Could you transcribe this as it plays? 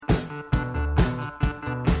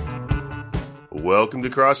Welcome to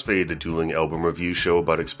Crossfade, the dueling album review show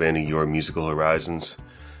about expanding your musical horizons.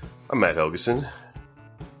 I'm Matt Helgeson,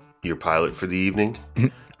 your pilot for the evening.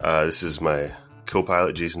 This is my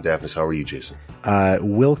co-pilot, Jason Daphnis. How are you, Jason?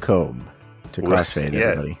 Welcome to Crossfade,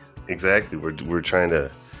 everybody. Exactly. We're trying to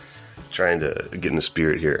get in the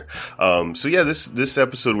spirit here. This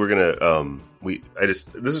episode we're gonna this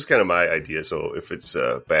is kind of my idea, so if it's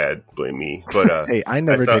bad, blame me. But hey, I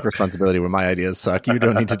never take responsibility when my ideas suck. You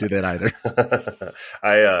don't need to do that either.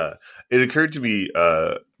 It occurred to me,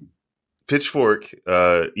 Pitchfork,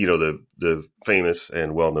 the famous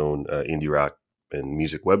and well-known indie rock and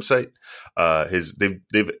music website,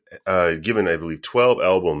 they've given, I believe, 12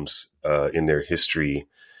 albums in their history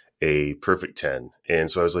a perfect 10.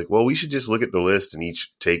 And so I was like, well, we should just look at the list and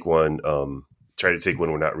each take one, try to take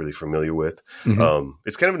one we're not really familiar with. Mm-hmm.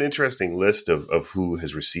 It's kind of an interesting list of who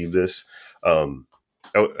has received this. I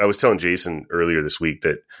was telling Jason earlier this week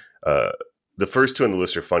that the first two on the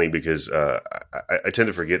list are funny because I tend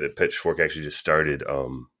to forget that Pitchfork actually just started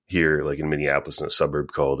here, like in Minneapolis, in a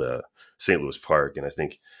suburb called St. Louis Park. And I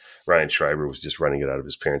think Ryan Schreiber was just running it out of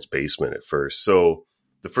his parents' basement at first. So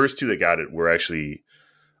the first two that got it were actually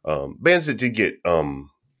bands that did get, kind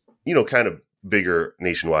of bigger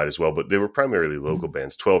nationwide as well, but they were primarily local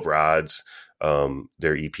bands. 12 Rods,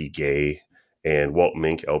 their EP Gay, and Walt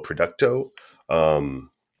Mink, El Producto.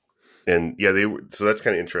 They were, so that's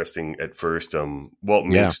kind of interesting at first. Walt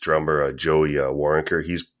Mink's drummer, Joey Waronker,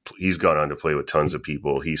 he's gone on to play with tons of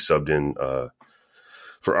people. He subbed in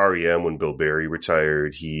for REM when Bill Berry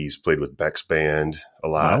retired. He's played with Beck's band a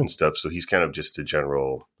lot and stuff. So he's kind of just he kind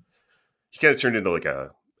of turned into like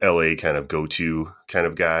a LA kind of go-to kind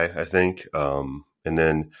of guy, I think. And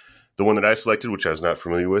then the one that I selected, which I was not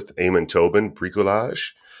familiar with, Eamon Tobin,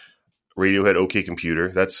 Bricolage, Radiohead, OK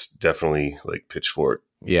Computer. That's definitely like Pitchfork.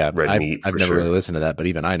 Yeah, red meat. I've never really listened to that, but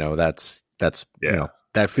even I know that's that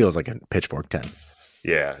feels like a Pitchfork 10.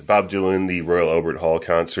 Yeah, Bob Dylan, the Royal Albert Hall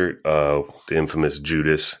concert, the infamous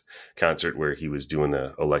Judas concert where he was doing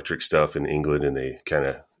the electric stuff in England, and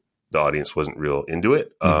the audience wasn't real into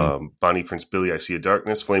it. Mm-hmm. Bonnie Prince Billy, I See a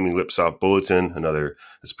Darkness, Flaming Lips, Soft Bulletin,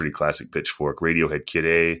 that's pretty classic Pitchfork. Radiohead, Kid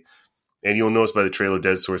A, and you'll notice by the trail of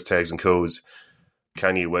Dead Source tags and codes,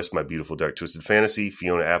 Kanye West, My Beautiful Dark Twisted Fantasy,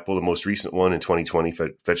 Fiona Apple, the most recent one in 2020,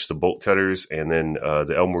 Fetch the Bolt Cutters, and then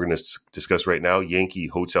the album we're going to discuss right now, Yankee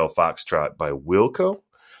Hotel Foxtrot by Wilco.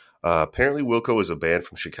 Apparently Wilco is a band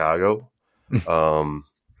from Chicago.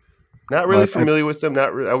 Not really familiar with them. I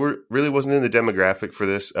really wasn't in the demographic for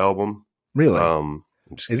this album. Really?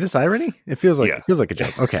 Is this irony? It feels like a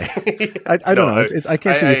joke. Okay. I don't know. I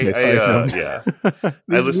can't see your face. Yeah. I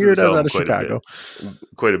listened to this album out of Chicago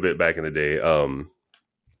quite a bit back in the day.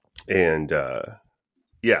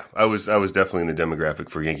 I was definitely in the demographic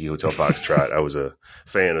for Yankee Hotel Foxtrot. I was a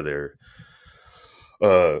fan of their,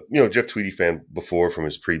 Jeff Tweedy fan before from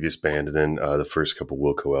his previous band. And then the first couple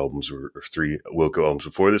Wilco albums or three Wilco albums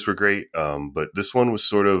before this were great. But this one was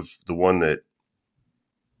sort of the one that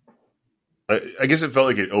I guess it felt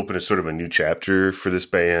like it opened a sort of a new chapter for this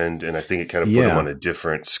band. And I think it kind of put them on a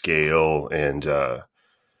different scale. And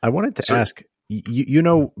I wanted to ask, you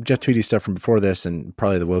know Jeff Tweedy stuff from before this and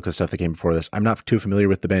probably the Wilco stuff that came before this. I'm not too familiar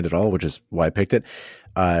with the band at all, which is why I picked it.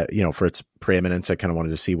 For its preeminence, I kind of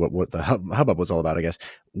wanted to see what the hubbub was all about, I guess.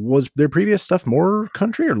 Was their previous stuff more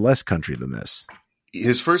country or less country than this?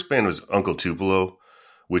 His first band was Uncle Tupelo,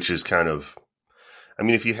 which is kind of, I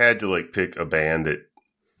mean, if you had to like pick a band that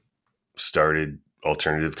started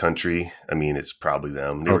alternative country, I mean, it's probably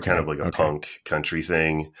them. They were kind of like a punk country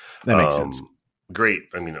thing. That makes sense. Great.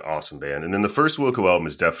 I mean, awesome band. And then the first Wilco album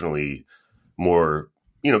is definitely more,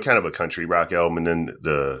 kind of a country rock album. And then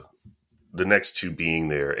the next two, Being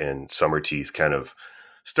There and Summer Teeth, kind of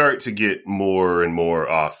start to get more and more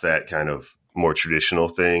off that kind of more traditional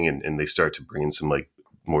thing. And they start to bring in some like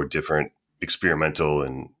more different experimental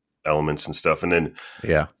and elements and stuff. And then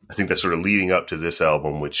I think that's sort of leading up to this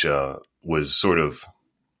album, which was sort of,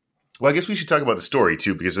 well, I guess we should talk about the story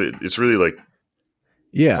too, because it's really like,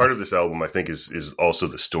 part of this album, I think, is also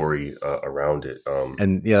the story around it.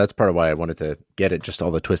 That's part of why I wanted to get it, just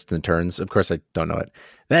all the twists and turns. Of course, I don't know it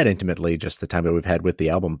that intimately, just the time that we've had with the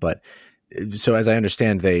album. But so as I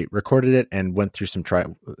understand, they recorded it and went through some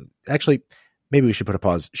Actually, maybe we should put a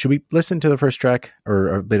pause. Should we listen to the first track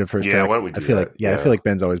or a bit of first track? Yeah, why don't we do that? I feel like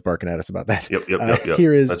Ben's always barking at us about that. Yep.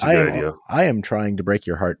 Here is That's a good idea. I Am Trying to Break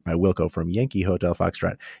Your Heart by Wilco from Yankee Hotel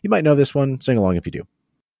Foxtrot. You might know this one. Sing along if you do.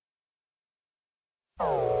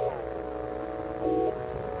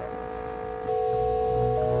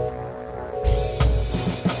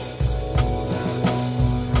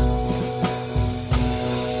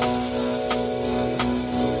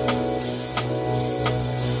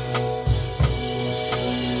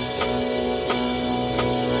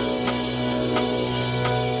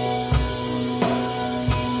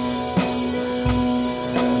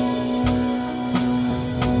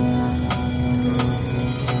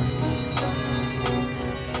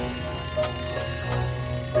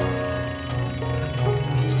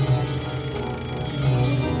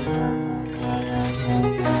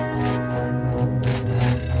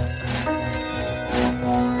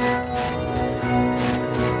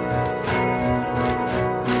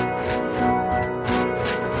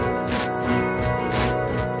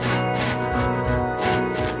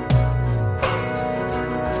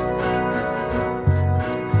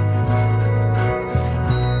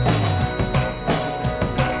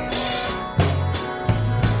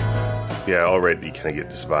 Yeah, already you kind of get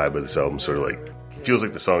this vibe of this album, sort of like, feels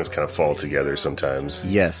like the songs kind of fall together sometimes.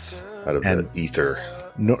 Yes. Out of the ether.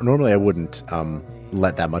 Normally I wouldn't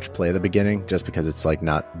let that much play at the beginning, just because it's like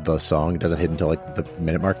not the song. It doesn't hit until like the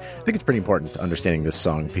minute mark. I think it's pretty important understanding this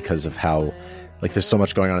song because of how like there's so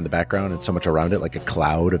much going on in the background and so much around it, like a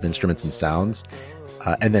cloud of instruments and sounds.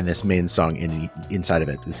 And then this main song inside of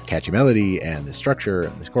it, this catchy melody and the structure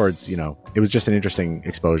and the chords, you know, it was just an interesting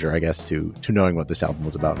exposure, I guess, to knowing what this album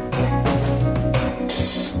was about.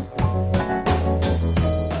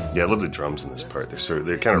 Yeah, I love the drums in this part.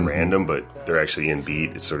 They're kind of random, but they're actually in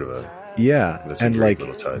beat. It's sort of and like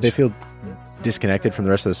they feel disconnected from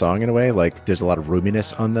the rest of the song in a way. Like there's a lot of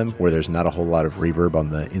roominess on them where there's not a whole lot of reverb on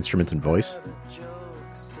the instruments and voice.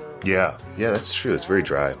 Yeah, that's true. It's very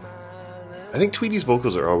dry. I think Tweedy's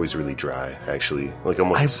vocals are always really dry, actually, like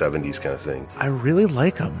almost a 70s kind of thing. I really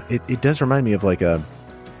like them. It does remind me of like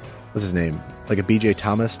what's his name? Like a BJ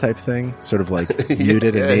Thomas type thing, sort of like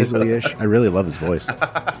muted and nasally-ish. I really love his voice.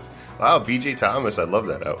 Wow, BJ Thomas, I love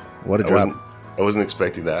that. What a drop. I wasn't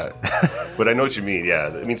expecting that, but I know what you mean. Yeah,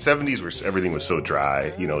 I mean, 70s everything was so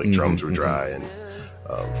dry. You know, like drums were dry and.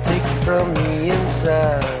 Take it from the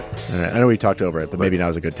inside. I know we talked over it, but maybe now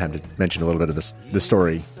is a good time to mention a little bit of the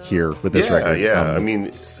story here with this record. Yeah, I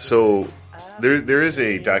mean, so there is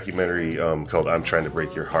a documentary called "I'm Trying to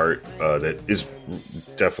Break Your Heart" that is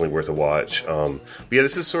definitely worth a watch. But yeah,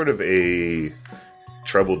 this is sort of a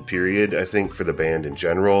troubled period, I think, for the band in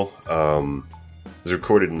general. It was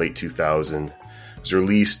recorded in late 2000. It was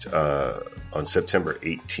released on September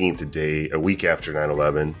 18th, a week after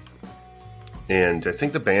 9/11. And I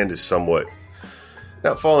think the band is somewhat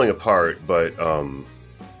not falling apart, but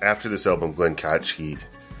after this album, Glenn Kotchke,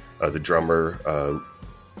 the drummer,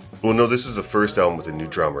 this is the first album with a new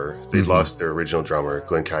drummer. They lost their original drummer.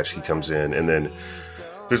 Glenn Kotchke comes in, and then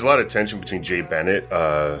there's a lot of tension between Jay Bennett,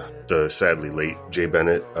 the sadly late Jay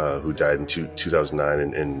Bennett, who died in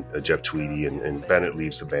 2009, and Jeff Tweedy, and Bennett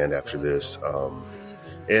leaves the band after this.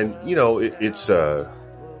 And you know, it's.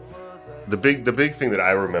 The big thing that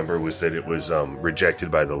I remember was that it was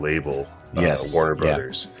rejected by the label, Warner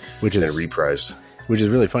Brothers, which is Reprise, which is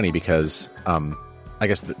really funny because I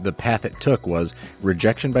guess the path it took was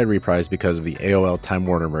rejection by Reprise because of the AOL Time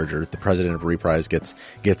Warner merger. The president of Reprise gets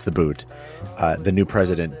the boot. The new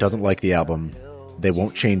president doesn't like the album. They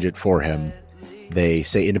won't change it for him. They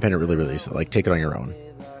say independent release, like take it on your own.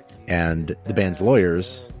 And the band's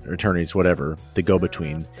lawyers, or attorneys, whatever, the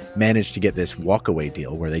go-between, managed to get this walkaway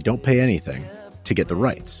deal where they don't pay anything to get the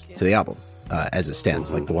rights to the album as it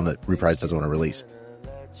stands, like the one that Reprise doesn't want to release.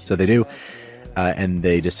 So they do, and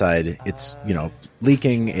they decide it's, you know,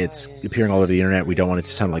 leaking, it's appearing all over the internet, we don't want it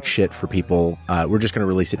to sound like shit for people, we're just going to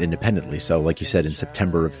release it independently. So like you said, in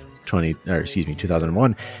September of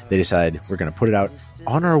 2001, they decide we're going to put it out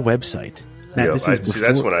on our website. Matt,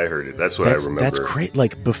 that's when I heard it. That's what I remember. That's great.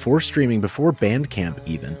 Like before streaming, before Bandcamp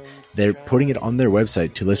even, they're putting it on their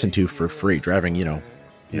website to listen to for free, driving, you know,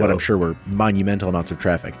 what I'm sure were monumental amounts of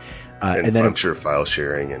traffic. And then I'm sure file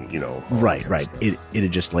sharing and, you know. Right. It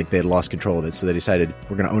had just like they had lost control of it. So they decided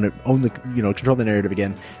we're going to own the, you know, control the narrative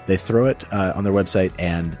again. They throw it on their website,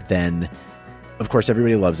 and then, of course,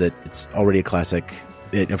 everybody loves it. It's already a classic.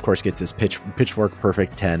 It, of course, gets this Pitchfork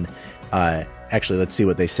Perfect 10. Actually, let's see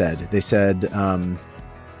what they said. They said,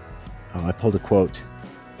 I pulled a quote.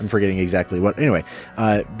 I'm forgetting exactly what. Anyway,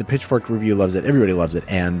 the Pitchfork review loves it. Everybody loves it.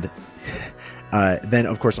 And then,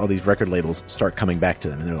 of course, all these record labels start coming back to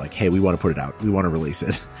them. And they're like, hey, we want to put it out. We want to release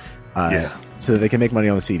it. So they can make money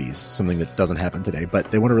on the CDs, something that doesn't happen today. But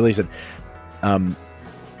they want to release it.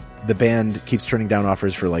 The band keeps turning down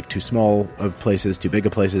offers for like too small of places, too big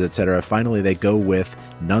of places, etc. Finally, they go with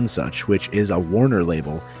None Such, which is a Warner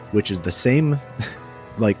label, which is the same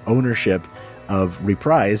like ownership of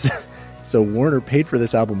Reprise. So Warner paid for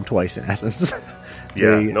this album twice, in essence.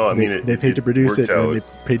 They paid to produce it and they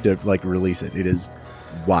paid to like release it. It is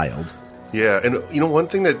wild. Yeah, and you know, one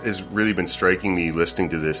thing that has really been striking me listening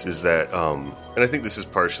to this is that, and I think this is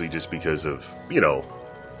partially just because of, you know,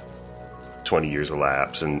 20 years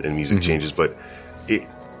elapse and music changes, but it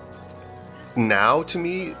now to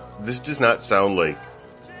me this does not sound like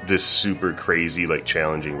this super crazy like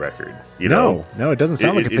challenging record. No, it doesn't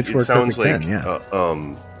sound like a Pitchfork. It sounds Perfect like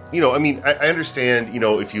 10, you know, I mean, I understand, you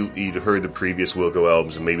know, if you'd heard the previous Wilco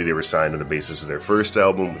albums and maybe they were signed on the basis of their first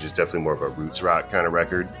album, which is definitely more of a roots rock kind of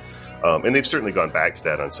record, and they've certainly gone back to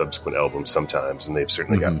that on subsequent albums sometimes, and they've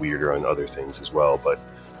certainly got weirder on other things as well. But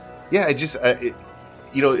yeah,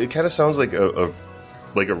 you know, it kind of sounds like a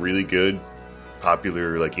really good,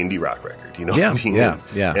 popular like indie rock record. You know, yeah, what I mean?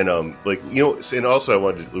 yeah. And like, you know, and also I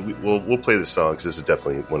wanted to, we'll play this song because this is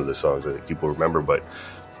definitely one of the songs that people remember. But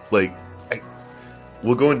like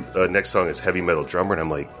we'll go in, next song is Heavy Metal Drummer, and I'm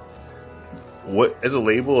like, what, as a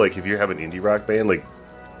label, like if you have an indie rock band, like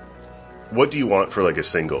what do you want for like a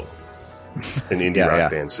single? An indie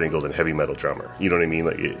rock band single than Heavy Metal Drummer. You know what I mean?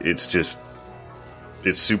 Like it's just,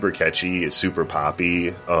 it's super catchy, it's super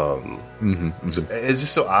poppy. So it's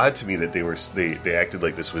just so odd to me that they acted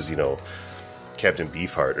like this was, you know, Captain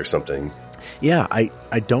Beefheart or something. Yeah, I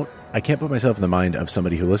can't put myself in the mind of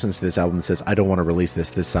somebody who listens to this album and says, I don't want to release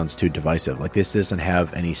this. This sounds too divisive. Like, this doesn't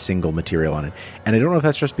have any single material on it. And I don't know if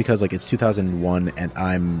that's just because, like, it's 2001 and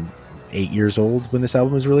I'm 8 years old when this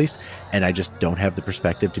album was released, and I just don't have the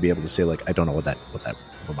perspective to be able to say, like, I don't know what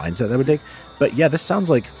mindset that would take. But yeah, this sounds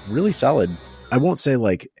like really solid. I won't say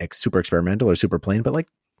like super experimental or super plain, but like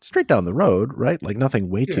straight down the road, right? Like nothing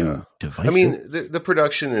way too divisive. I mean, the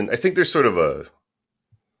production, and I think there's sort of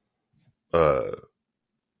I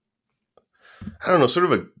don't know, sort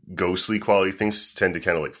of a ghostly quality. Things tend to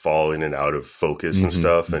kind of like fall in and out of focus and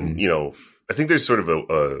stuff. And, you know, I think there's sort of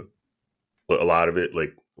a lot of it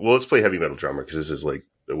like, well, let's play Heavy Metal Drummer because this is like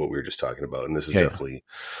what we were just talking about. And this is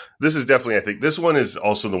definitely, I think this one is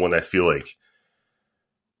also the one I feel like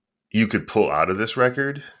you could pull out of this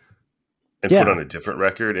record and put on a different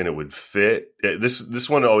record and it would fit. This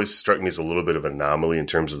one always struck me as a little bit of an anomaly in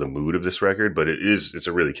terms of the mood of this record, but it's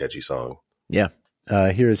a really catchy song. Yeah.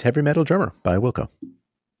 Here is Heavy Metal Drummer by Wilco.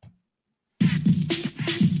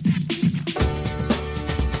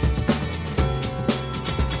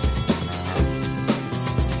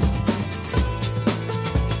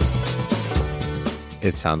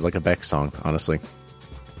 It sounds like a Beck song, honestly.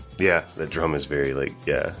 Yeah, the drum is very like,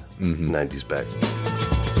 90s Beck.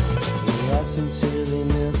 I sincerely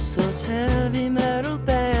miss those heavy metal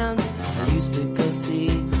bands I used to go see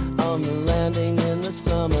on the landing in the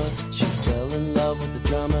summer. She fell in love with the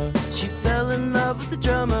drummer. She fell in love with the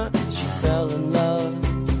drummer. She fell in love.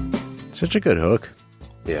 Such a good hook.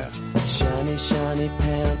 Yeah. Shiny, shiny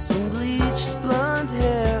pants and bleached blonde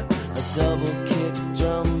hair. A double kick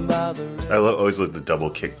drum by the river. I always love the double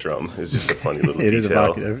kick drum. It's just a funny little It detail. is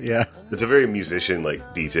evocative, yeah. It's a very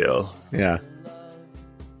musician-like detail. Yeah.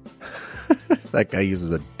 That guy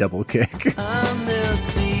uses a double kick. I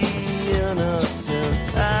miss the innocence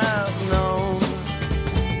I've known.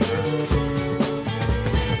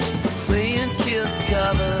 Playing Kiss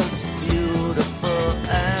covers, beautiful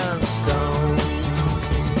and stone.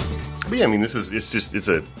 But yeah, I mean, it's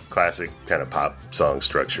a classic kind of pop song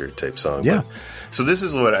structure type song. Yeah. But, so this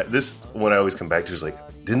is what I always come back to is like,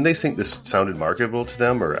 didn't they think this sounded marketable to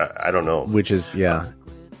them, or I don't know? Which is, I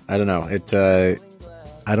don't know.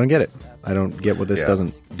 I don't get it. I don't get what this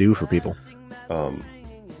doesn't do for people.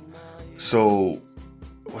 So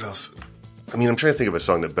what else? I mean, I'm trying to think of a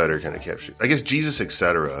song that better kind of captures. I guess Jesus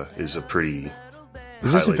Etc. is a pretty.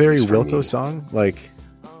 Is this a very Wilco song? Like,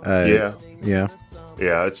 yeah.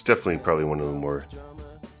 Yeah, it's definitely probably one of the more.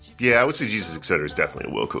 Yeah, I would say Jesus Etc. is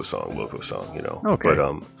definitely a Wilco song, you know. Okay.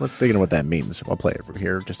 But let's dig into what that means. I'll play it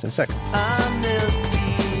here just in a second. I miss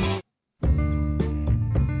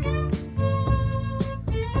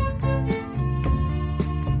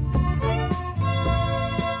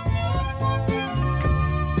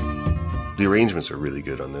the arrangements are really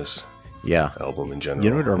good on this album in general. You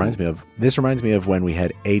know what it reminds me of? This reminds me of when we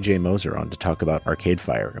had AJ Moser on to talk about Arcade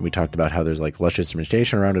Fire, and we talked about how there's like lush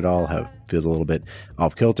instrumentation around it all, how it feels a little bit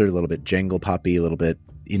off kilter, a little bit jangle poppy, a little bit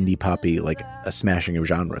indie poppy, like a smashing of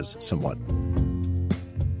genres somewhat.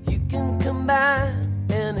 you can combine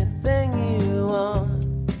anything you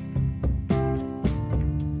want.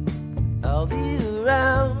 I'll be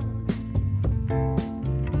around.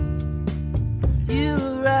 You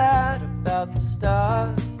write about the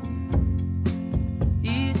stars.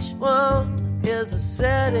 Each one is a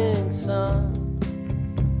setting sun.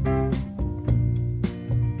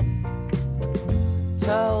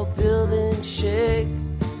 Tall buildings shake,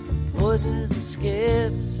 voices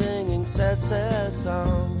escape, singing sad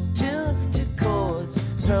songs, tuned to chords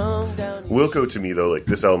strung down. Wilco to me though, like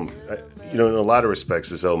this album, you know, in a lot of respects,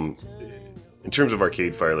 this album, in terms of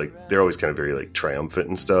Arcade Fire, like they're always kind of very like triumphant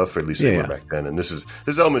and stuff, or at least they were back then. And this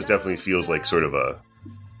album definitely feels like sort of a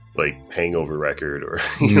like hangover record, or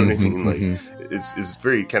you know what I mean? Like it's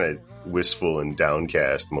very kind of wistful and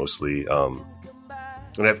downcast mostly.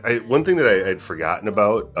 And one thing that I had forgotten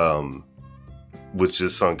about, which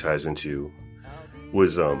this song ties into,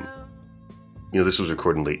 was you know, this was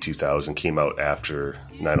recorded in late 2000, came out after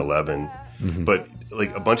 9/11, but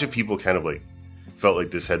like a bunch of people kind of like felt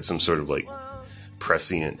like this had some sort of like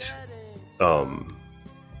prescient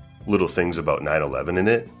little things about 9/11 in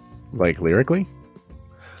it, like lyrically.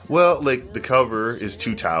 Well, like the cover is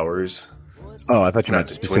two towers. Oh, I thought you Not meant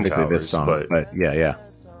the specifically Twin this Towers, song, but yeah.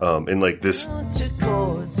 And like this,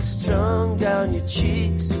 chords strung down your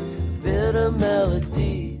cheeks, bitter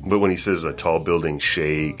melody. but when he says a tall building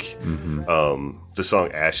shake, the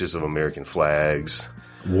song "Ashes of American Flags,"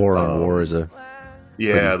 War on War is a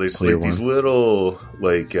there's like these little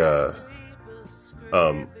like Your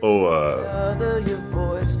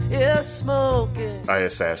voice is smoking. I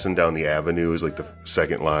Assassin Down the Avenue is like the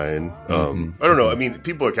second line. I don't know. I mean,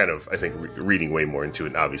 people are kind of, I think, reading way more into it.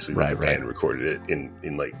 And obviously, like, the band recorded it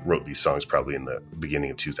in like wrote these songs probably in the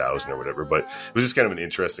beginning of 2000 or whatever. But it was just kind of an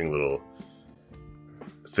interesting little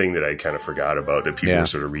thing that I kind of forgot about, that people were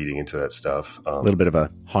sort of reading into that stuff. A little bit of a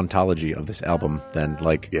hauntology of this album. Then,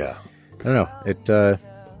 like, I don't know. It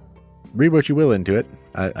read what you will into it.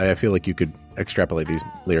 I feel like you could extrapolate these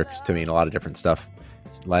lyrics to mean a lot of different stuff.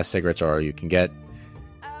 Last cigarettes are all you can get.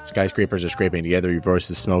 Skyscrapers are scraping together. Your voice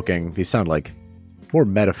is smoking. These sound like more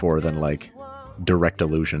metaphor than like direct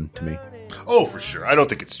allusion to me. Oh, for sure. I don't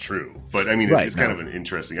think it's true, but I mean, it's kind of an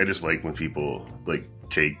interesting. I just like when people like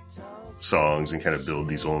take songs and kind of build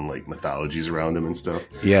these own like mythologies around them and stuff.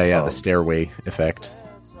 The stairway effect.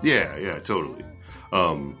 Yeah, totally.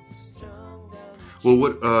 Well,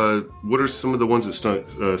 what are some of the ones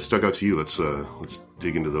that stuck out to you? Let's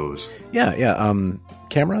dig into those.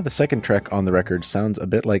 Camera, the second track on the record, sounds a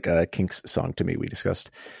bit like a Kinks song to me. We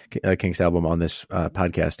discussed a Kinks album on this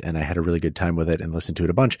podcast, and I had a really good time with it and listened to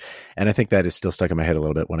it a bunch. And I think that is still stuck in my head a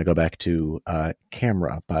little bit when I go back to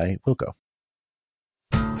Camera by Wilco.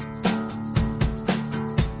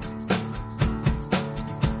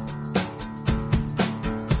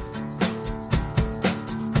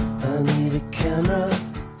 I need a camera.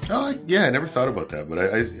 Oh, yeah, I never thought about that, but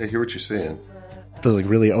I hear what you're saying. Those like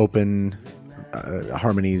really open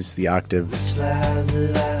harmonies, the octave.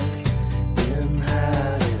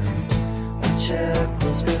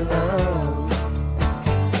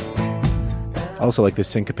 Also, like the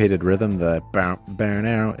syncopated rhythm, the bow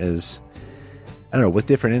now is, I don't know, with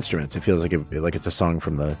different instruments. It feels like it's a song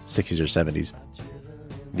from the 60s or 70s.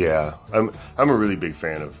 Yeah, I'm a really big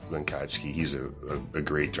fan of Len Kotchke. He's a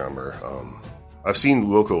great drummer. I've seen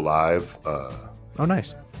Wilco live. Oh,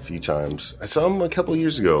 nice. A few times. I saw him a couple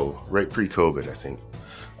years ago, right pre-COVID, I think.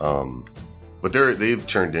 But they've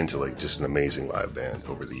turned into like just an amazing live band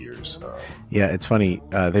over the years. Yeah, it's funny.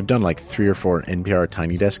 They've done like 3 or 4 NPR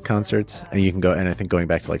Tiny Desk concerts, and you can go. And I think going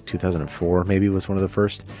back to like 2004 maybe was one of the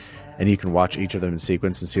first. And you can watch each of them in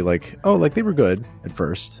sequence and see like, oh, like they were good at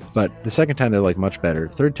first, but the second time they're like much better.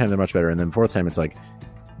 Third time they're much better, and then fourth time it's like,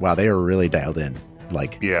 wow, they are really dialed in.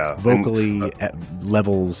 Like, vocally,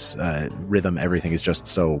 levels, rhythm, everything is just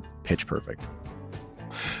so pitch perfect.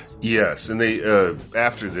 Yes, and they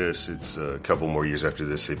after this, it's a couple more years after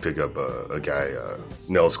this, they pick up a guy,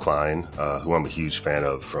 Nels Cline, who I'm a huge fan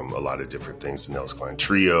of from a lot of different things. The Nels Cline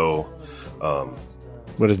Trio.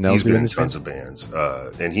 What does Nels do? He's been in tons of bands,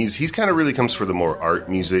 and he's kind of really comes for the more art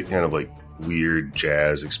music, kind of like weird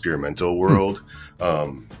jazz experimental world.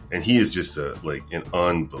 And he is just an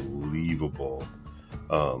unbelievable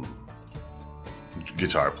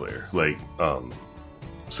guitar player.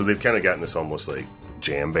 So they've kind of gotten this almost like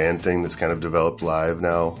jam band thing that's kind of developed live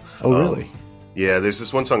now. Oh, really? Yeah, there's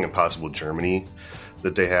this one song, Impossible Germany,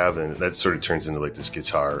 that they have, and that sort of turns into like this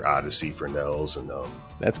guitar odyssey for Nels, and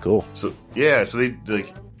that's cool. So they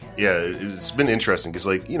like, it's been interesting because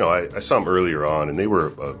I saw them earlier on, and they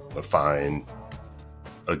were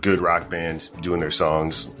a good rock band doing their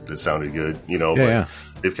songs that sounded good, but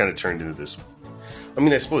they've kind of turned into this. I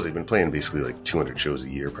mean, I suppose they've been playing basically like 200 shows a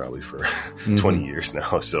year probably for 20 years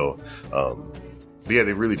now. So, but yeah,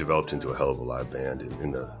 they've really developed into a hell of a live band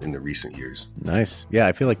in the recent years. Nice. Yeah,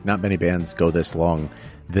 I feel like not many bands go this long,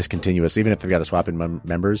 this continuous, even if they've got to swap in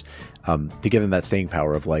members, to give them that staying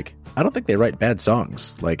power of like, I don't think they write bad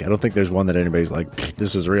songs. Like, I don't think there's one that anybody's like,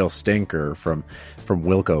 this is real stinker from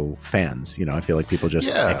Wilco fans. I feel like people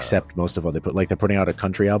just accept most of what they put. Like, they're putting out a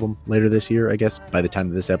country album later this year, I guess. By the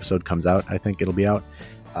time this episode comes out, I think it'll be out.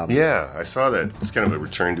 I saw that. It's kind of a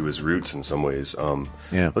return to his roots in some ways.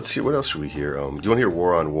 Let's hear. What else should we hear? Do you want to hear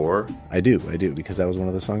War on War? I do, because that was one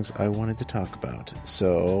of the songs I wanted to talk about.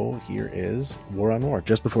 So here is War on War,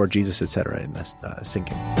 just before Jesus, Etc. in this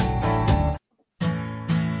sinking.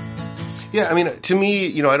 Yeah, I mean, to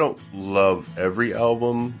me, I don't love every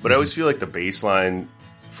album, but I always feel like the bass line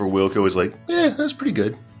for Wilco is like, that's pretty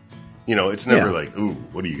good. It's never like, ooh,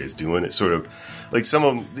 what are you guys doing? It's sort of like some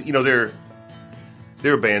of them,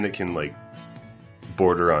 they're a band that can like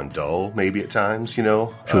border on dull maybe at times,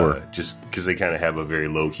 Sure. Just because they kind of have a very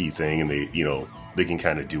low key thing, and they can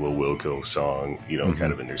kind of do a Wilco song,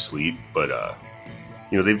 kind of in their sleep. But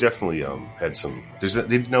they've definitely had some.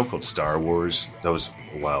 They've now called Star Wars. That was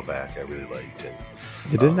a while back. I really liked it.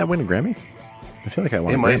 Didn't that win a Grammy? I feel like I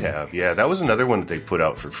won. It might have. Yeah, that was another one that they put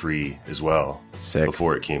out for free as well. Sick.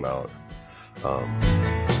 Before it came out.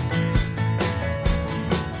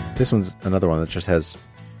 This one's another one that just has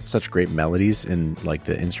such great melodies in like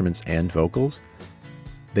the instruments and vocals.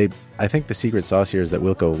 I think the secret sauce here is that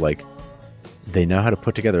Wilco, like, they know how to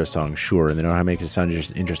put together a song, sure, and they know how to make it sound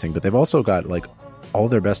just interesting, but they've also got, like, all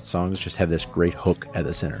their best songs just have this great hook at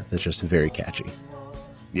the center that's just very catchy.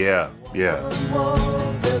 Yeah.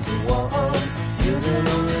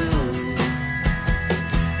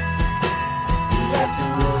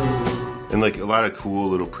 And like a lot of cool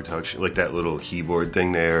little production, like that little keyboard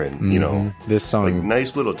thing there, and this song, like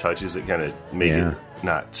nice little touches that kind of make it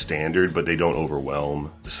not standard, but they don't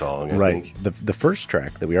overwhelm the song. I think the first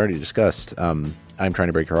track that we already discussed, "I'm Trying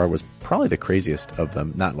to Break Your Heart," was probably the craziest of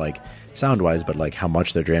them. Not like sound wise, but like how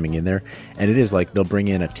much they're jamming in there. And it is like they'll bring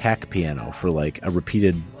in a tack piano for like a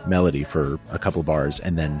repeated melody for a couple bars,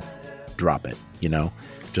 and then drop it.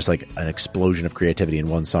 Just like an explosion of creativity in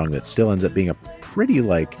one song that still ends up being a pretty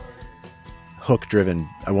like hook driven,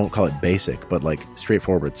 I won't call it basic, but like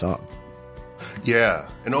straightforward song. Yeah.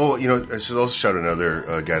 And I should also shout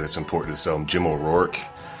another guy that's important to this album, Jim O'Rourke.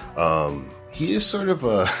 He is sort of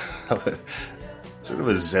a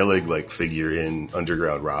Zelig like figure in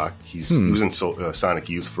underground rock. He was in Sonic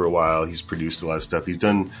Youth for a while. He's produced a lot of stuff. He's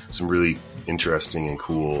done some really interesting and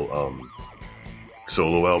cool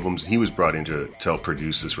solo albums. He was brought in to help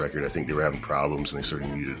produce this record. I think they were having problems and they sort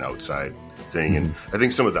of needed an outside thing. And I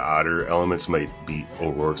think some of the odder elements might be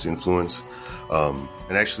O'Rourke's influence. And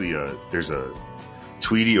actually, there's a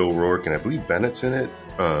Tweedy O'Rourke, and I believe Bennett's in it,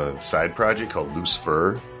 side project called Loose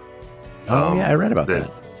Fur. Yeah, I read about that.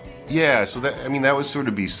 Yeah, so that would sort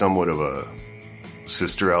of be somewhat of a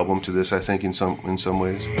sister album to this, I think, in some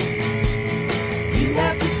ways. You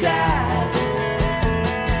have to die.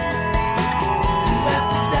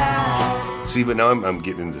 See, but now I'm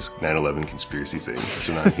getting into this 9/11 conspiracy thing.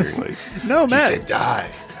 So now I'm hearing like, no, Matt. He said die.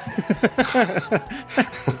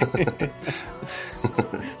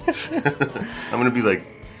 I'm gonna be like,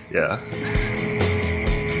 yeah.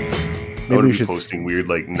 Maybe I'm we should posting weird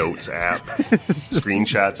like notes app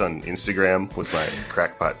screenshots on Instagram with my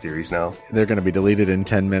crackpot theories now. They're going to be deleted in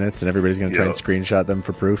 10 minutes, and everybody's going to try and screenshot them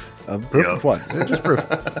for proof. Proof of what? Just proof.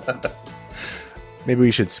 Maybe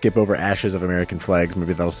we should skip over Ashes of American Flags.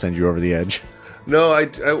 Maybe that'll send you over the edge. No, I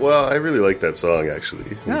really like that song, actually.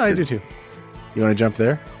 No, I do too. You want to jump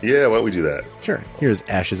there? Yeah, why don't we do that? Sure. Here's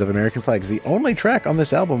Ashes of American Flags, the only track on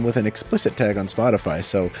this album with an explicit tag on Spotify,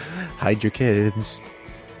 so hide your kids.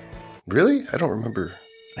 Really? I don't remember.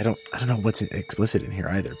 I don't know what's explicit in here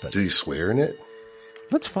either, but did he swear in it?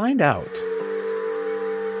 Let's find out.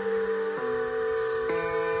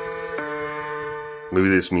 Maybe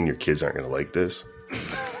they just mean your kids aren't going to like this.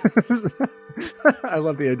 I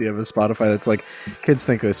love the idea of a Spotify that's like, kids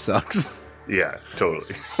think this sucks. Yeah,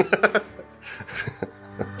 totally.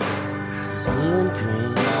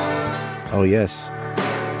 Oh, yes.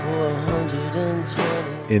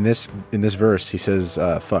 420. In this verse, he says,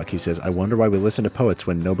 fuck. He says, I wonder why we listen to poets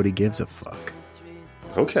when nobody gives a fuck.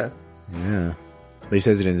 Okay. Yeah. But he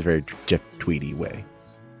says it in a very Jeff Tweedy way.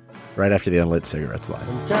 Right after the unlit cigarettes line.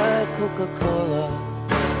 And Diet Coca-Cola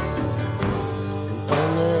and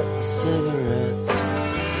unlit cigarettes.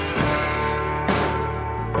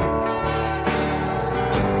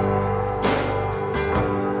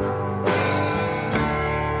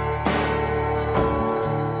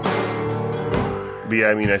 But yeah,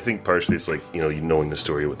 I mean, I think partially it's like, knowing the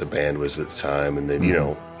story of what the band was at the time, and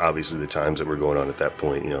then, obviously the times that were going on at that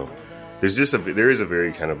point, there is a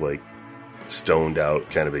very kind of like stoned out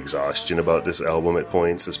kind of exhaustion about this album at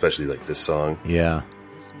points, especially like this song. Yeah.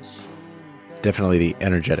 Definitely the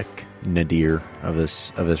energetic nadir of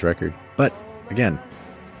this record. But again,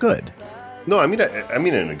 good. No, I mean it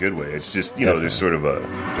in a good way. It's just, there's sort of a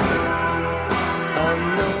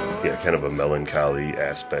kind of a melancholy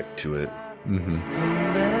aspect to it. Mm-hmm.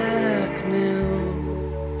 Come back new.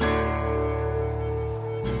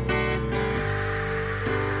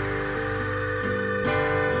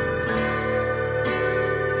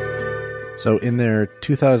 So in their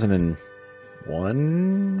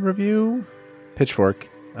 2001 review, Pitchfork,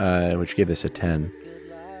 which gave this a 10,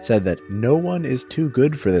 said that no one is too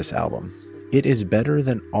good for this album. It is better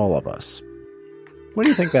than all of us. What do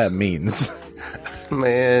you think that means?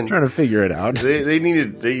 Man, I'm trying to figure it out.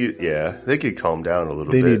 They could calm down a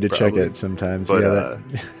little bit. They need to probably check it sometimes. But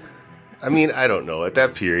I mean, I don't know. At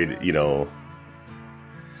that period,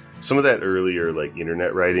 some of that earlier like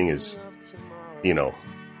internet writing is,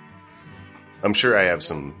 I'm sure I have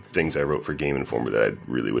some things I wrote for Game Informer that I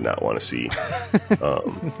really would not want to see.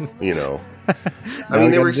 You know, I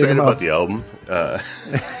mean, they were excited about the album,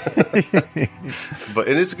 but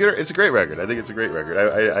it's a great record. I think it's a great record.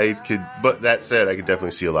 I could, but that said, I could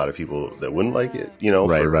definitely see a lot of people that wouldn't like it. You know,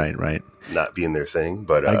 right, not being their thing.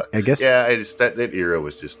 But I guess, yeah, I just that era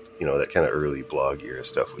was just, you know, that kind of early blog era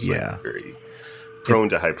stuff was like very prone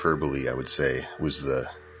to hyperbole. I would say was the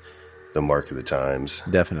mark of the times.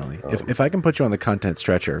 Definitely. If I can put you on the content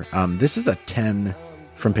stretcher, this is a 10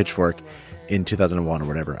 from Pitchfork in 2001 or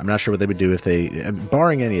whatever. I'm not sure what they would do if they,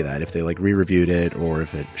 barring any of that, if they like re-reviewed it or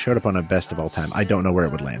if it showed up on a best of all time. I don't know where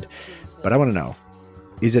it would land, but I want to know,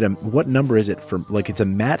 what number is it for, like, it's a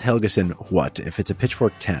Matt Helgeson what? If it's a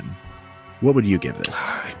Pitchfork 10, what would you give this?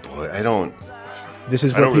 Boy, I don't. This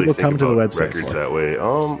is what people really come to the website records for. That way.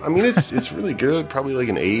 I mean, it's really good. Probably like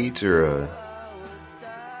an 8 or a,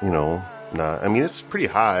 you know, I mean, it's pretty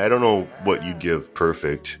high. I don't know what you'd give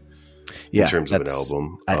Perfect in terms of an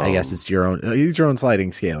album. I guess it's your own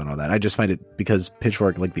sliding scale and all that. I just find it, because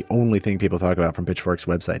Pitchfork, like, the only thing people talk about from Pitchfork's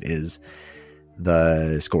website is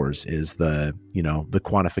the scores, is the, you know, the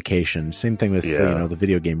quantification. Same thing with you know, the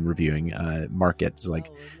video game reviewing market. It's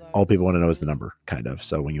like all people want to know is the number, kind of.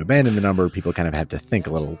 So when you abandon the number, people kind of have to think a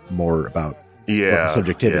little more about what the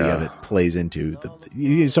subjectivity of it plays into.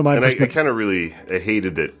 So my I kind of really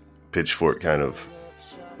hated that Pitchfork kind of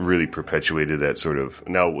really perpetuated that sort of,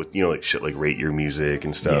 now with, you know, like shit like Rate Your Music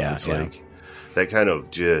and stuff. It's like that kind of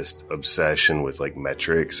just obsession with like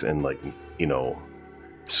metrics and like, you know,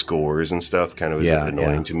 scores and stuff kind of is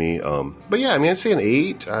annoying to me. But yeah, I mean, I'd say an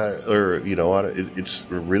 8 or, you know, it's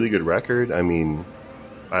a really good record. I mean,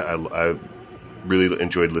 I really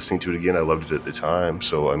enjoyed listening to it again. I loved it at the time.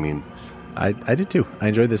 So, I mean, I did too. I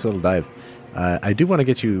enjoyed this little dive. I do want to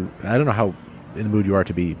get you, I don't know how in the mood you are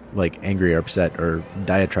to be like angry or upset or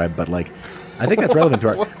diatribe, but like, I think that's relevant to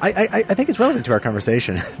our, I think it's relevant to our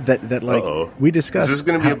conversation that like we discussed. Is this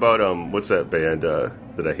going to be about, what's that band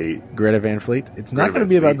that I hate? Greta Van Fleet. It's not going to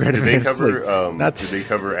be about Greta Van Fleet. Did they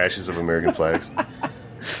cover Ashes of American Flags?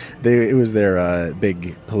 It was their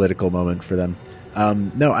big political moment for them.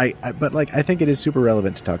 No, but like, I think it is super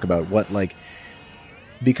relevant to talk about what, like,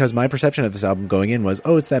 because my perception of this album going in was,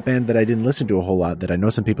 it's that band that I didn't listen to a whole lot, that I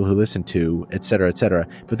know some people who listen to, et cetera, et cetera.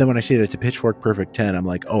 But then when I see that it's a Pitchfork Perfect 10, I'm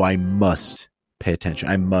like, I must pay attention.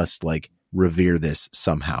 I must like revere this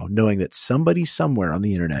somehow, knowing that somebody somewhere on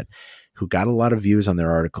the internet who got a lot of views on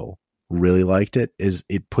their article really liked it.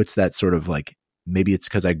 It puts that sort of like, maybe it's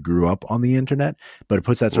because I grew up on the internet, but it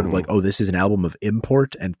puts that sort of like, this is an album of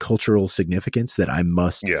import and cultural significance that I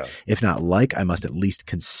must, if not like, I must at least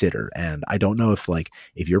consider. And I don't know if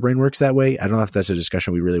your brain works that way. I don't know if that's a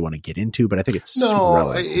discussion we really want to get into, but I think it's super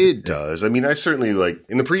relevant. It does. I mean, I certainly, like,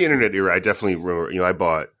 in the pre-internet era, I definitely remember, you know, I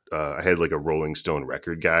bought, I had like a Rolling Stone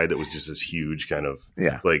record guide that was just this huge kind of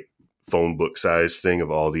like phone book size thing of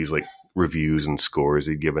all these like reviews and scores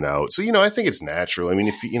they'd given out. So, you know, I think it's natural. I mean,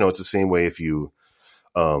 if you know, it's the same way if you,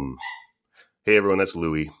 hey everyone, that's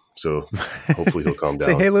Louis. So hopefully he'll calm down.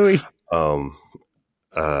 Say hey, Louis. I'm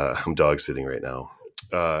dog sitting right now.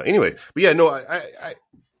 Anyway, but yeah, no, I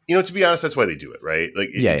you know, to be honest, that's why they do it, right? Like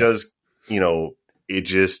it does, you know, it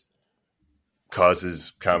just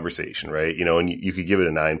causes conversation, right? You know, and you could give it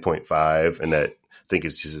a 9.5 and that think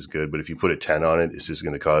it's just as good. But if you put a 10 on it, it's just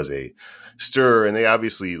going to cause a stir. And they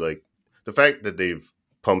obviously, like, the fact that they've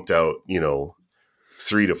pumped out, you know,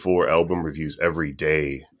 3 to 4 album reviews every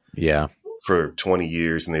day for 20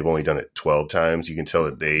 years, and they've only done it 12 times, you can tell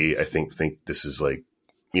that they, I think this is like,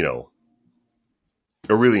 you know,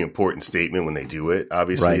 a really important statement when they do it,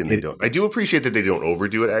 obviously. Right. And they don't. I do appreciate that they don't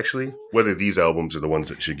overdo it, actually, whether these albums are the ones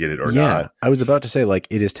that should get it or not. I was about to say, like,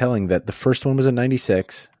 it is telling that the first one was in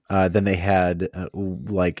 96. Then they had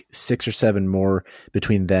like 6 or 7 more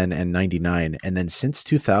between then and 99. And then since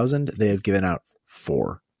 2000, they have given out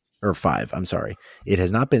 4 or 5. I'm sorry. It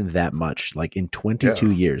has not been that much. Like in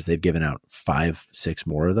 22 years, they've given out 5, 6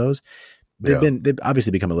 more of those. They've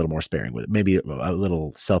obviously become a little more sparing with it, maybe a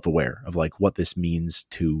little self-aware of like what this means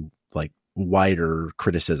to like wider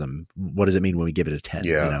criticism. What does it mean when we give it a 10?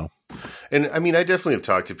 Yeah. You know? And I mean, I definitely have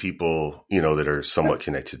talked to people, you know, that are somewhat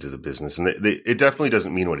connected to the business, and it definitely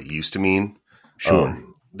doesn't mean what it used to mean. Sure.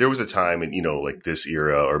 There was a time in, you know, like this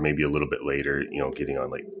era or maybe a little bit later, you know, getting on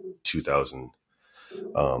like 2000.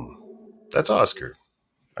 That's Oscar.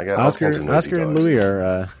 I got Oscar and Louis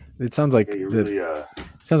are, it sounds like really,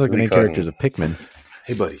 sounds like really the main characters of Pikmin.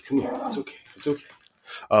 Hey buddy, come here. It's okay.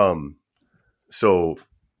 So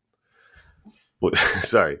Well,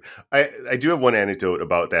 sorry. I do have one anecdote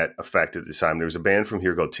about that effect at the time. There was a band from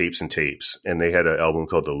here called Tapes and Tapes, and they had an album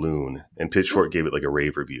called The Loon, and Pitchfork gave it like a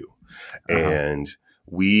rave review. And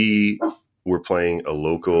we were playing a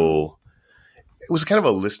local, it was kind of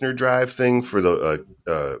a listener drive thing for the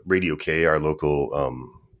Radio K, our local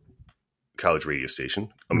college radio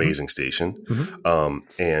station, amazing station.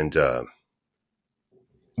 And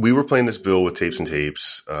we were playing this bill with Tapes and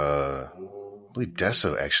Tapes. I believe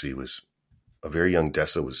Dessa actually was, a very young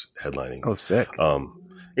Dessa was headlining. Oh, sick.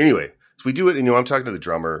 Anyway, so we do it, and I'm talking to the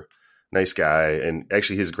drummer, nice guy, and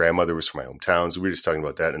actually his grandmother was from my hometown, so we were just talking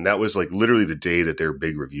about that, and that was like literally the day that their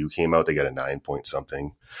big review came out. They got a 9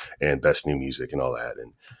 something and best new music and all that,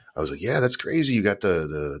 and I was like, yeah, that's crazy. You got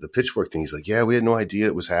the Pitchfork thing. He's like, yeah, we had no idea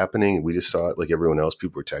it was happening. We just saw it like everyone else.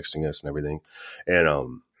 People were texting us and everything, and I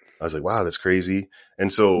was like, wow, that's crazy.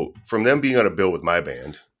 And so from them being on a bill with my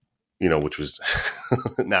band, which was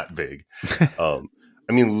not big. I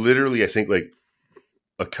mean, literally, I think like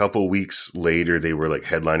a couple weeks later, they were like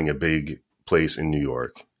headlining a big place in New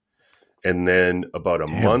York. And then about a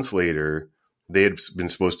month later, they had been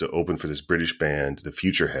supposed to open for this British band, the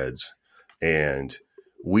Futureheads. And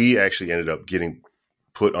we actually ended up getting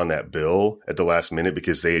put on that bill at the last minute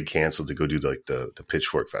because they had canceled to go do like the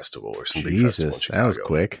Pitchfork Festival or some big festival in Chicago. That was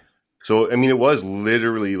quick. So, I mean, it was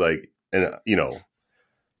literally like, and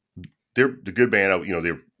they're the good band,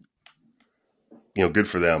 they're, good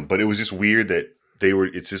for them, but it was just weird that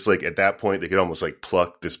it's just like at that point they could almost like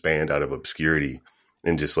pluck this band out of obscurity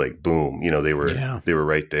and just like, boom, they were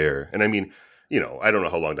right there. And I mean, I don't know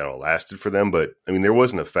how long that all lasted for them, but I mean, there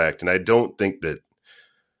was an effect, and I don't think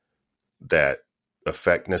that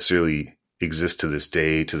effect necessarily exists to this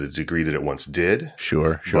day to the degree that it once did.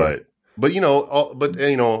 Sure. But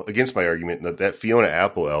against my argument, that Fiona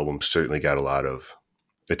Apple album certainly got a lot of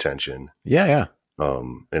attention. Yeah.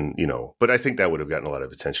 But I think that would have gotten a lot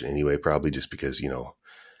of attention anyway, probably just because, it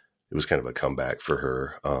was kind of a comeback for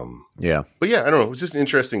her. But yeah, I don't know. It was just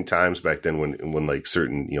interesting times back then when like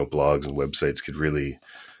certain, blogs and websites could really,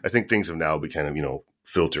 I think things have now been kind of,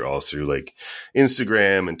 filter all through like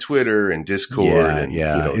Instagram and Twitter and Discord and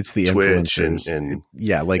it's the Twitch and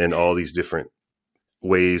and all these different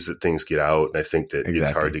ways that things get out. And I think that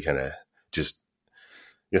it's hard to kind of just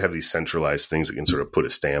have these centralized things that can sort of put a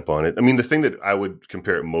stamp on it. I mean, the thing that I would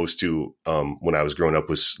compare it most to when I was growing up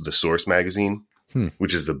was the Source magazine,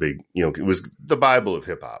 which is the big, it was the Bible of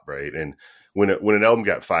hip hop, right? And when an album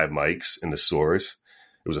got 5 mics in the Source,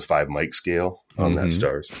 it was a 5 mic scale on that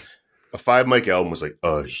Stars. A 5 mic album was like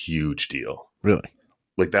a huge deal. Really?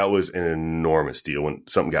 Like that was an enormous deal when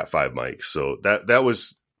something got 5 mics. So that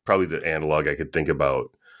was probably the analog I could think about,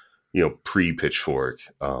 pre-Pitchfork,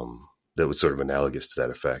 that was sort of analogous to that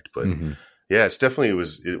effect. But yeah, it's definitely,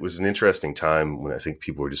 it was an interesting time when I think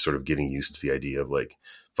people were just sort of getting used to the idea of like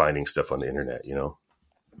finding stuff on the internet,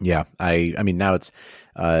 Yeah. I mean, now it's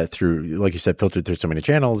through, like you said, filtered through so many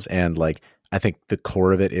channels. And like, I think the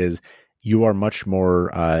core of it is you are much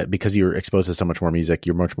more, because you're exposed to so much more music,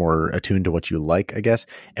 you're much more attuned to what you like, I guess.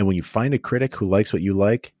 And when you find a critic who likes what you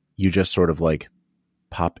like, you just sort of like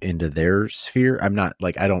pop into their sphere. I'm not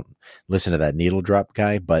like, I don't listen to that needle drop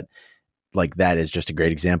guy, but like that is just a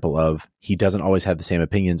great example of he doesn't always have the same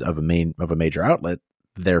opinions of a major outlet.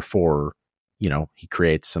 Therefore, he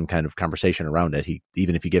creates some kind of conversation around it.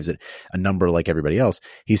 Even if he gives it a number like everybody else,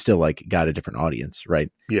 he's still like got a different audience,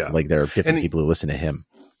 right? Yeah. Like there are different people who listen to him.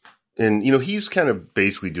 And, he's kind of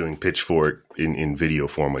basically doing Pitchfork in video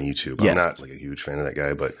form on YouTube. Yes. I'm not like a huge fan of that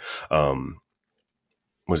guy, but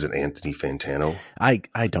was it Anthony Fantano?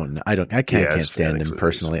 I don't know. I can't stand him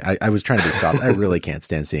personally. I was trying to be soft. I really can't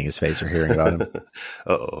stand seeing his face or hearing about him.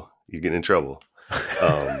 Uh-oh. You're getting in trouble.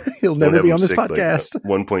 He'll never be on this podcast.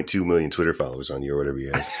 Like 1.2 million Twitter followers on you or whatever he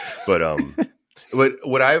has. But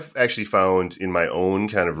what I've actually found in my own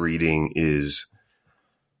kind of reading is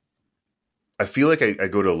I feel like I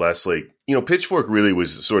go to less like, Pitchfork really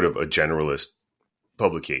was sort of a generalist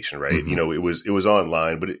publication, right? It was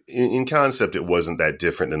online, but in concept, it wasn't that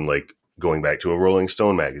different than like going back to a Rolling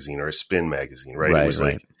Stone magazine or a Spin magazine, right? It was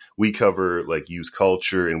like we cover like youth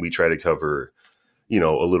culture and we try to cover, a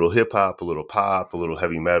little hip hop, a little pop, a little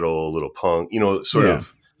heavy metal, a little punk, sort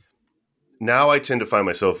of. Now I tend to find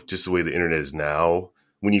myself just the way the internet is now,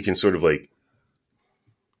 when you can sort of like,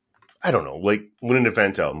 I don't know, like when an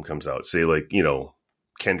event album comes out, say like,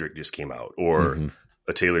 Kendrick just came out or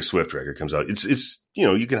a Taylor Swift record comes out. It's,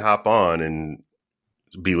 you can hop on and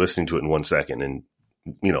be listening to it in 1 second and,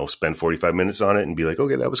 spend 45 minutes on it and be like,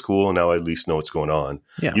 okay, that was cool. And now I at least know what's going on.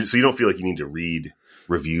 Yeah. So you don't feel like you need to read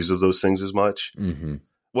reviews of those things as much.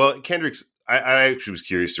 Well, Kendrick's I actually was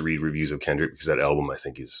curious to read reviews of Kendrick because that album I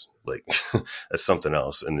think is like that's something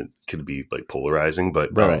else, and it could be like polarizing. But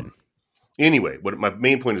Right. Anyway, what my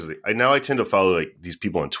main point is that I tend to follow like these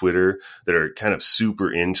people on Twitter that are kind of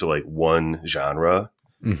super into like one genre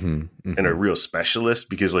and are real specialists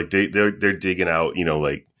because like they're digging out, you know,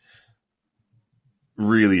 like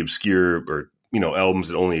really obscure or, you know, albums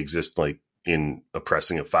that only exist like in a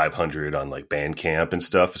pressing of 500 on like Bandcamp and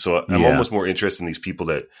stuff. So I'm almost more interested in these people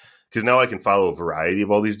that, because now I can follow a variety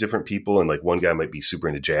of all these different people, and like one guy might be super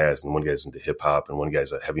into jazz and one guy's into hip hop and one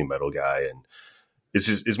guy's a heavy metal guy, and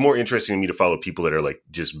it's more interesting to me to follow people that are like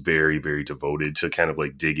just very, very devoted to kind of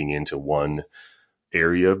like digging into one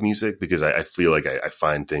area of music, because I feel like I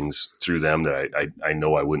find things through them that I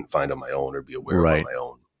know I wouldn't find on my own or be aware of on my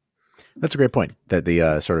own. That's a great point, that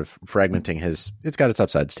the sort of fragmenting it's got its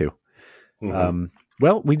upsides too. Mm-hmm.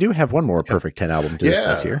 Well, we do have one more Perfect 10 album to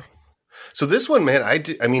discuss here. So this one, man,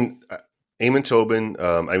 Eamon Tobin,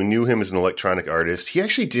 I knew him as an electronic artist. He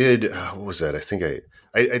actually did, what was that? I think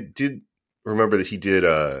I did remember that he did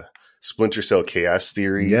Splinter Cell Chaos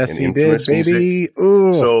Theory and Infamous music.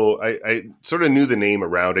 Ooh. So I sort of knew the name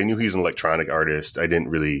around. I knew he's an electronic artist. I didn't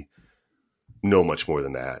really know much more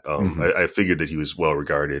than that. I figured that he was well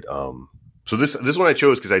regarded. So this one I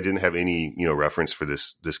chose because I didn't have any, you know, reference for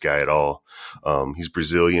this guy at all. He's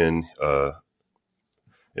Brazilian,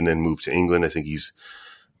 and then moved to England. I think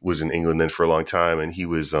was in England then for a long time, and he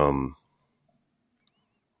was I'm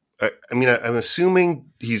assuming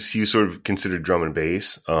he's sort of considered drum and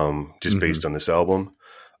bass, just based on this album,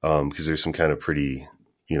 because there's some kind of pretty,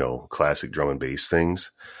 you know, classic drum and bass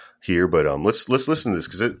things here. But let's listen to this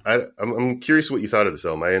because I'm curious what you thought of this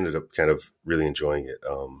album. I ended up kind of really enjoying it.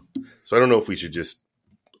 So I don't know if we should just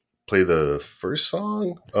play the first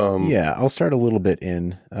song. Yeah, I'll start a little bit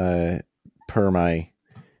in per my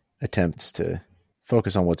attempts to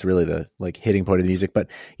focus on what's really the like hitting point of the music. But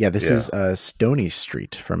yeah, this is Stony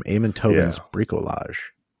Street from Eamon Tobin's Bricolage.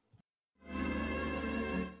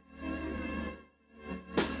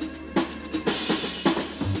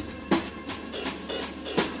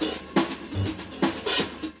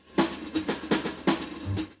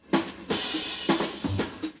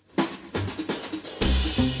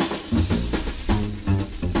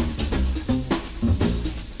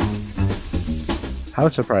 How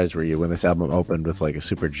surprised were you when this album opened with like a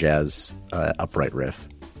super jazz upright riff?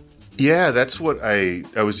 Yeah, that's what I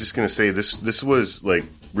was just going to say. This was like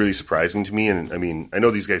really surprising to me. And I mean, I know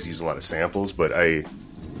these guys use a lot of samples, but I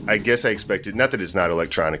guess I expected, not that it's not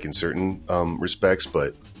electronic in certain respects,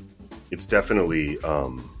 but it's definitely,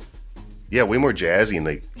 way more jazzy. And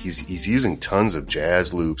like he's using tons of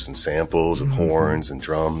jazz loops and samples of horns and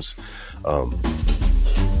drums.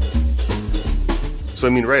 So, I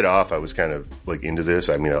mean, right off, I was kind of like into this.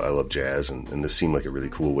 I mean, I love jazz, and this seemed like a really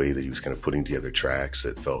cool way that he was kind of putting together tracks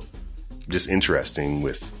that felt just interesting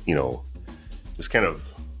with, you know, this kind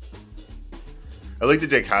of, I like the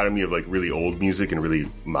dichotomy of like really old music and really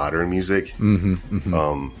modern music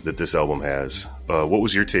that this album has. What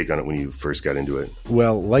was your take on it when you first got into it?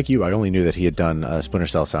 Well, like you, I only knew that he had done a Splinter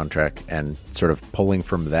Cell soundtrack, and sort of pulling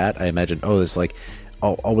from that, I imagined, this like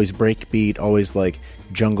always breakbeat, always like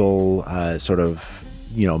jungle sort of,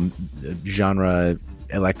 you know, genre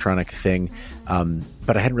electronic thing.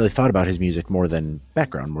 But I hadn't really thought about his music more than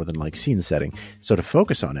background, more than like scene setting. So to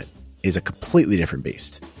focus on it is a completely different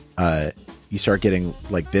beast. You start getting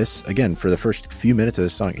like this again for the first few minutes of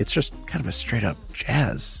this song. It's just kind of a straight up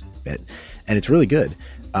jazz bit, and it's really good.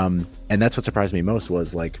 And that's what surprised me most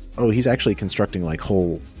was like, he's actually constructing like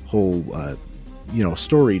whole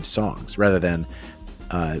storied songs rather than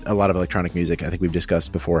a lot of electronic music. I think we've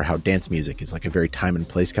discussed before how dance music is like a very time and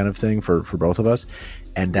place kind of thing for both of us.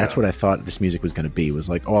 And that's what I thought this music was going to be, was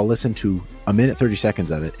like, I'll listen to a minute, 30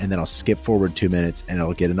 seconds of it, and then I'll skip forward 2 minutes and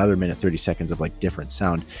I'll get another minute, 30 seconds of like different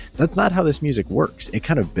sound. That's not how this music works. It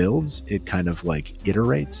kind of builds, it kind of like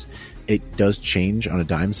iterates. It does change on a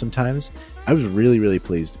dime sometimes. I was really, really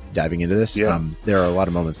pleased diving into this. Yeah. There are a lot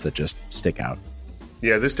of moments that just stick out.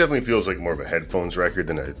 Yeah, this definitely feels like more of a headphones record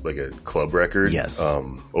than a club record. Yes.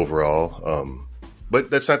 Overall. But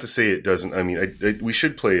that's not to say it doesn't. I mean, we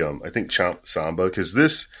should play, I think, Chomp Samba, because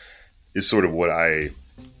this is sort of what I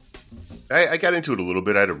got into it a little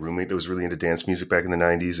bit. I had a roommate that was really into dance music back in the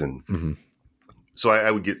 90s. And so I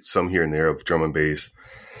would get some here and there of drum and bass.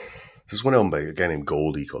 There's one album by a guy named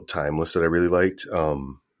Goldie called Timeless that I really liked.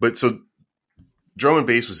 But so drum and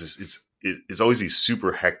bass was this, it's always these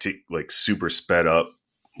super hectic, like super sped up.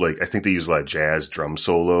 Like I think they use a lot of jazz drum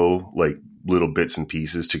solo, like little bits and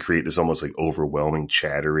pieces to create this almost like overwhelming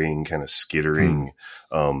chattering kind of skittering,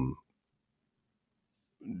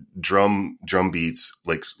 drum beats,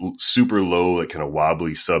 like super low, like kind of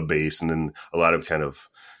wobbly sub bass, and then a lot of kind of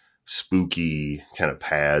spooky kind of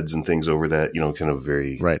pads and things over that, kind of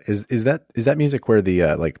very right. Is that music where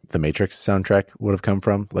the like the Matrix soundtrack would have come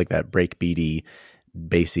from, like that breakbeaty,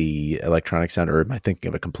 bassy electronic sound, or am I thinking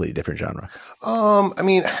of a completely different genre? I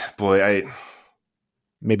mean, boy,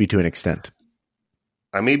 maybe to an extent.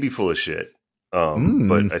 I may be full of shit,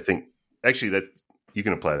 but I think actually that you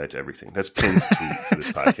can apply that to everything. That's Pin's tweet for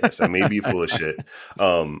this podcast. I may be full of shit,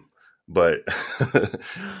 but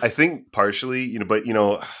I think partially, but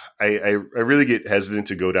I really get hesitant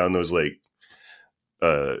to go down those like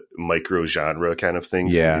micro genre kind of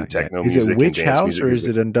things. Yeah, techno is music it Witch House music, or is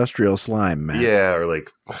it Industrial Slime, man? Yeah, or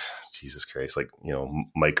like Jesus Christ, like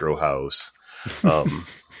micro house.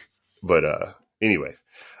 But anyway,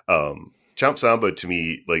 Chomp Samba to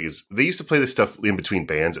me, like, they used to play this stuff in between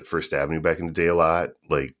bands at First Avenue back in the day a lot,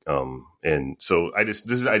 like, and so I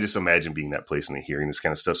just imagine being that place and hearing this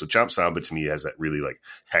kind of stuff. So Chomp Samba to me has that really like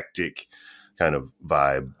hectic kind of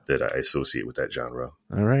vibe that I associate with that genre.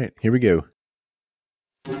 All right, here we go.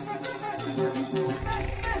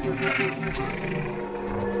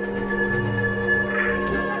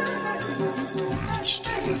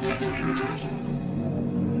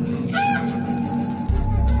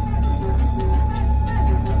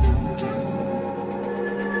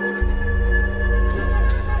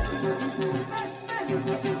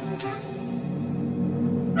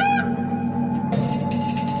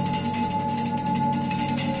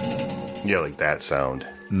 Yeah, like that sound.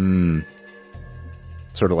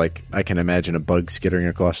 Sort of like I can imagine a bug skittering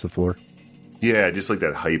across the floor. Yeah, just like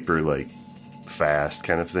that hyper, like fast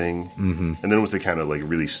kind of thing. Mm-hmm. And then with the kind of like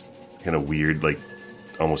really kind of weird, like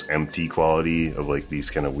almost empty quality of like these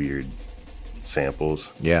kind of weird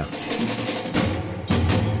samples. Yeah.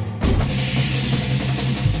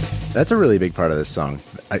 That's a really big part of this song.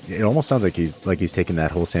 It almost sounds like he's taking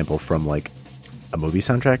that whole sample from like a movie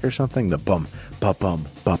soundtrack or something. The bum, bum, bum,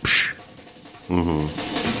 bum, psh. Mm-hmm.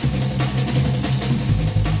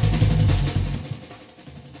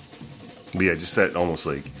 But yeah, just that almost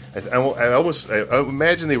like I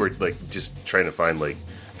imagine they were like just trying to find like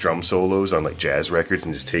drum solos on like jazz records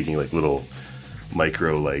and just taking like little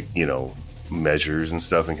micro like measures and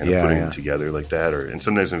stuff and kind of putting them together like that, and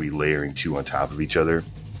sometimes maybe layering two on top of each other.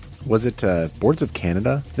 Was it Boards of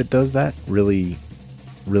Canada that does that really,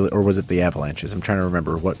 or was it the Avalanches? I'm trying to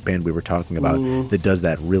remember what band we were talking about that does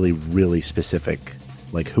that really, really specific,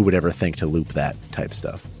 like who would ever think to loop that type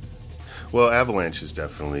stuff? Well, Avalanches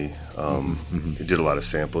definitely it did a lot of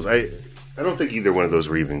samples. I don't think either one of those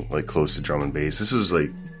were even like close to drum and bass. This was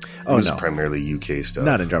like primarily UK stuff,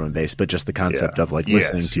 not in drum and bass, but just the concept of like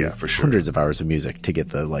listening to hundreds of hours of music to get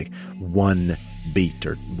the like one beat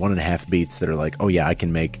or 1.5 beats that are like, oh yeah, I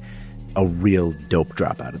can make a real dope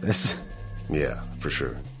drop out of this. Yeah, for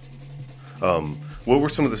sure. What were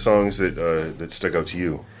some of the songs that stuck out to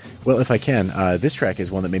you? Well, if I can, this track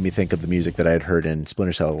is one that made me think of the music that I had heard in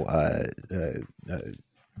Splinter Cell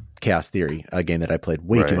Chaos Theory, a game that I played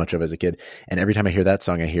way too much of as a kid. And every time I hear that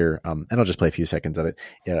song, I hear, and I'll just play a few seconds of it.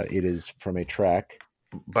 It is from a track.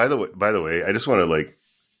 By the way, I just want to like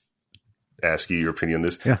ask you your opinion on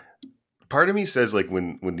this. Yeah. Part of me says like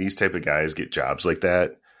when these type of guys get jobs like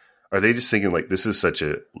that, are they just thinking like this is such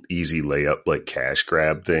a easy layup, like cash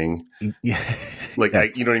grab thing? Yeah. Like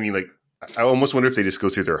you know what I mean? Like I almost wonder if they just go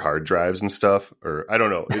through their hard drives and stuff, or I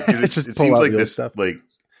don't know. It seems like this stuff. Like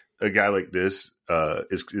a guy like this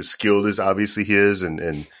is skilled as obviously he is,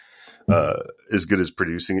 and as good as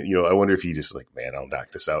producing it. I wonder if he just like, man, I'll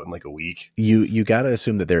knock this out in like a week. You got to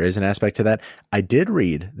assume that there is an aspect to that. I did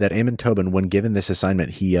read that Amon Tobin, when given this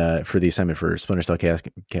assignment, he for the assignment for Splinter Cell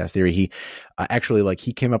Chaos Theory, he actually like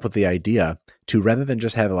he came up with the idea to, rather than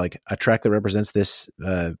just have like a track that represents this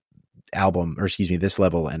album, or excuse me, this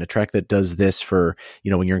level, and a track that does this for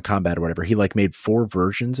when you're in combat or whatever, he like made 4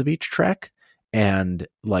 versions of each track, and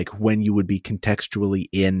like when you would be contextually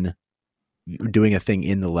in doing a thing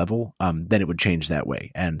in the level, then it would change that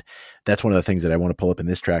way. And that's one of the things that I want to pull up in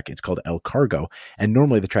this track. It's called El Cargo, and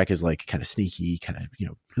normally the track is like kind of sneaky, kind of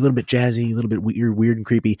a little bit jazzy, a little bit weird and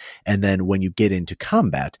creepy, and then when you get into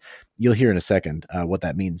combat, you'll hear in a second what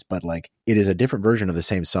that means, but like it is a different version of the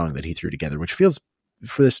same song that he threw together, which feels,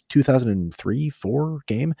 for this 2003-4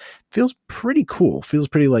 game, feels pretty cool, feels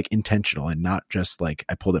pretty like intentional, and not just like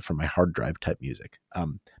I pulled it from my hard drive type music.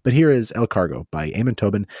 But here is El Cargo by Amon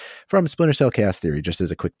Tobin from Splinter Cell Chaos Theory, just as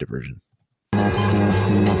a quick diversion.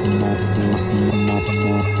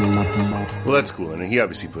 Well, that's cool, and he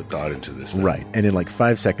obviously put thought into this thing. Right, and in like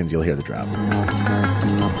 5 seconds you'll hear the drop.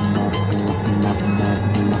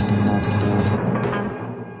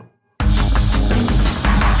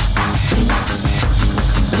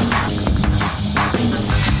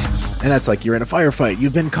 And that's like, you're in a firefight,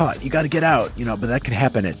 you've been caught, you got to get out, you know, but that can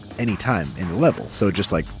happen at any time in the level. So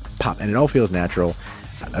just like pop, and it all feels natural.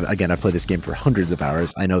 Again, I've played this game for hundreds of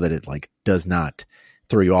hours. I know that it like does not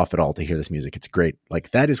throw you off at all to hear this music. It's great.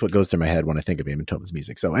 Like that is what goes through my head when I think of Amon Tobin's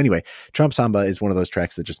music. So anyway, Trompe Samba is one of those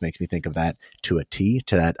tracks that just makes me think of that to a T,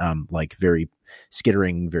 to that like very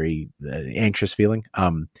skittering, very anxious feeling.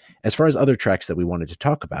 As far as other tracks that we wanted to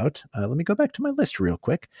talk about, let me go back to my list real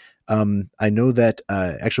quick. I know that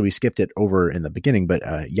actually we skipped it over in the beginning, but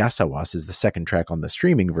Yasawas is the second track on the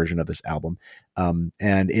streaming version of this album.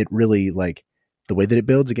 And it really like, the way that it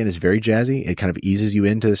builds, again, is very jazzy. It kind of eases you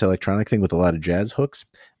into this electronic thing with a lot of jazz hooks.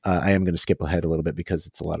 I am going to skip ahead a little bit because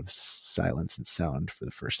it's a lot of silence and sound for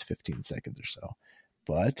the first 15 seconds or so.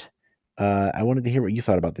 But I wanted to hear what you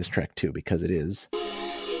thought about this track too, because it is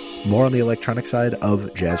more on the electronic side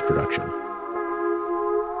of jazz production.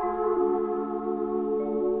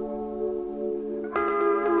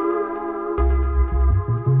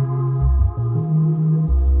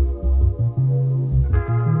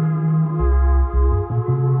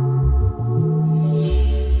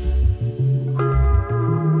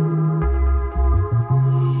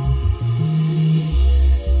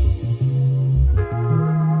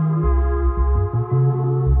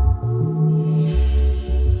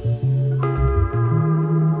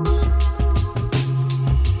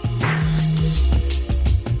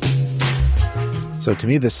 So to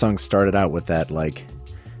me, this song started out with that like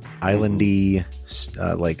islandy,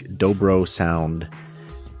 like dobro sound,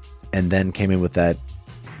 and then came in with that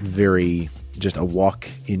very just a walk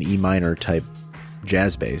in E minor type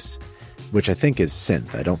jazz bass, which I think is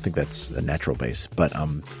synth. I don't think that's a natural bass, but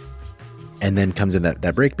and then comes in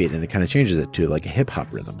that break beat, and it kind of changes it to like a hip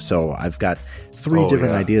hop rhythm. So I've got three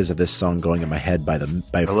different ideas of this song going in my head by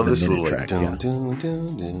I love this little track. Like dun,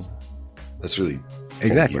 dun, dun. That's really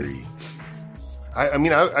exactly. Eerie. I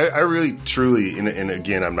mean, I really, truly, and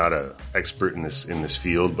again, I'm not an expert in this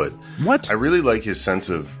field, but I really like his sense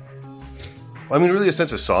of, really a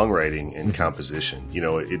sense of songwriting and composition. You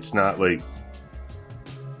know, it's not like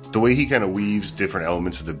the way he kind of weaves different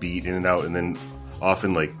elements of the beat in and out, and then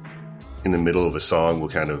often like in the middle of a song will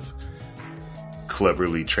kind of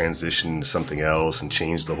cleverly transition to something else and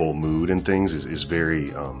change the whole mood and things is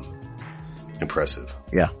very impressive.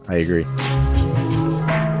 Yeah, I agree.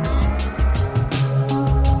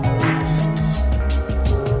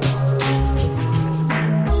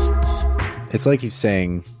 It's like he's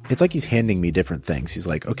saying, it's like he's handing me different things. He's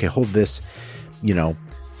like, okay, hold this, you know,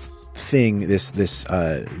 thing, this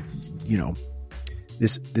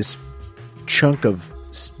chunk of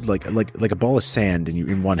like a ball of sand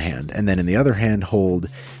in one hand, and then in the other hand hold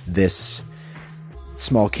this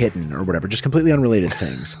small kitten or whatever, just completely unrelated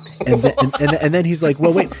things. And then he's like,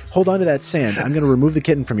 well, wait, hold on to that sand. I'm going to remove the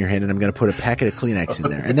kitten from your hand, and I'm going to put a packet of Kleenex in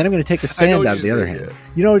there, and then I'm going to take the sand out of the other hand. Yeah.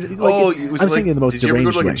 You know, like, I'm thinking in the most deranged way. Did you ever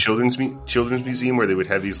go to like a children's museum where they would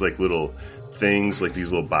have these like little things, like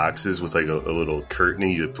these little boxes with like a little curtain,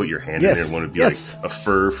 and you would put your hand in there, and one would be like a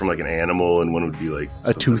fur from like an animal, and one would be like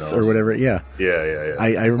a tooth else. Or whatever. Yeah.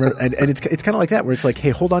 I remember, and it's kind of like that, where it's like, hey,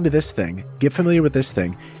 hold on to this thing, get familiar with this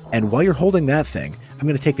thing, and while you're holding that thing, I'm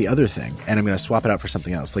going to take the other thing and I'm going to swap it out for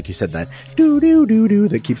something else. Like you said, that do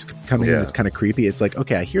that keeps coming in. It's kind of creepy. It's like,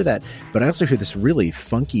 okay, I hear that, but I also hear this really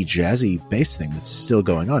funky, jazzy bass thing that's still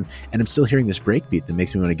going on, and I'm still hearing this breakbeat that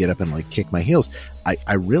makes me want to get up and like kick my heels.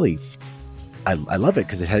 I love it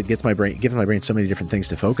because it gives my brain so many different things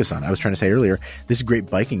to focus on. I was trying to say earlier, this is great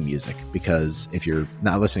biking music, because if you're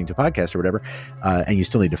not listening to podcasts or whatever, and you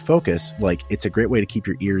still need to focus, like it's a great way to keep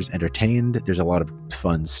your ears entertained. There's a lot of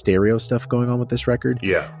fun stereo stuff going on with this record.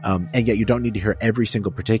 Yeah. And yet you don't need to hear every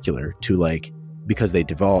single particular to like, because they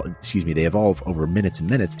evolve over minutes and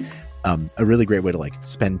minutes. A really great way to like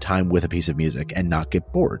spend time with a piece of music and not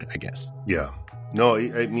get bored, I guess. Yeah. No,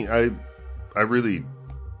 I mean, I really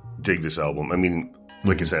dig this album. I mean,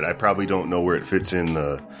 like I said, I probably don't know where it fits in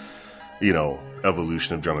the, you know,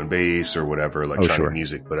 evolution of drum and bass or whatever electronic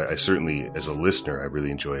music, but I certainly, as a listener, I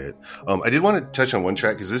really enjoy it. I did want to touch on one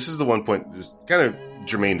track, because this is the one point that's kind of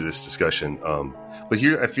germane to this discussion. But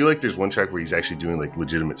here, I feel like there's one track where he's actually doing like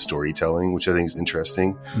legitimate storytelling, which I think is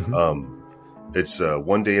interesting. Mm-hmm. It's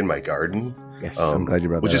One Day in My Garden. Yes, I'm glad you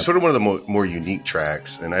brought that up. Which is sort of one of the more unique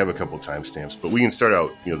tracks, and I have a couple timestamps, but we can start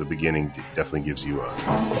out, you know, the beginning definitely gives you a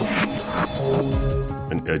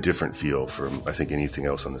different feel from, I think, anything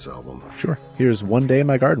else on this album. Sure. Here's One Day in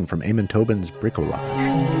My Garden from Amon Tobin's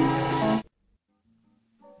Bricolage.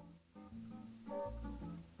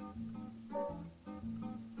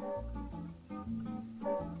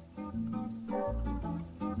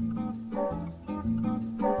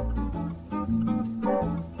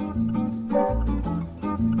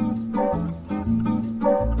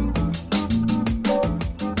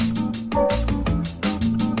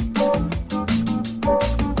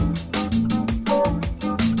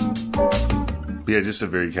 Yeah, just a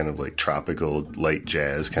very kind of like tropical light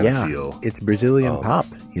jazz kind of feel. It's Brazilian pop,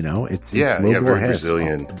 you know. It's very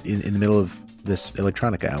Brazilian in the middle of this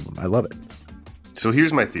electronica album. I love it. So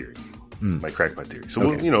here's my theory, my crackpot theory. So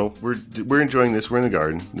we're enjoying this. We're in the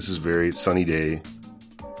garden. This is a very sunny day.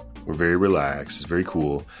 We're very relaxed. It's very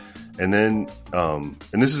cool. And then, and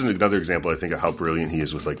this is another example, I think, of how brilliant he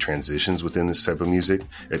is with like transitions within this type of music.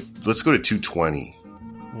 Let's go to 220.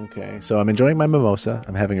 Okay, so I'm enjoying my mimosa.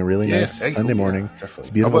 I'm having a really nice Sunday morning. It's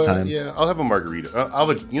a beautiful time. Yeah, I'll have a margarita. I'll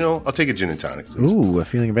take a gin and tonic, please. Ooh, a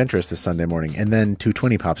feeling of interest this Sunday morning. And then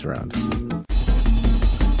 220 pops around.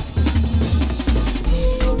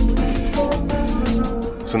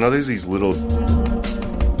 So now there's these little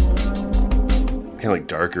kind of like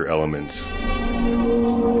darker elements.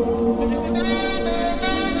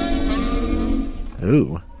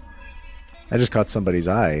 Ooh. I just caught somebody's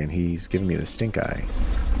eye, and he's giving me the stink eye.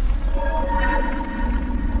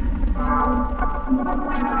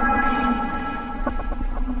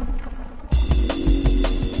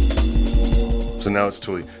 So now it's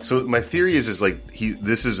totally... So my theory is like,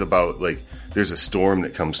 this is about, like, there's a storm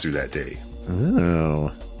that comes through that day.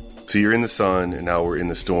 Oh. So you're in the sun, and now we're in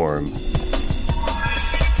the storm.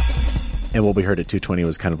 And what we heard at 220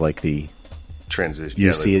 was kind of like the... transition.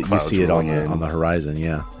 You see it on the horizon,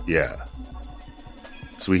 yeah. Yeah.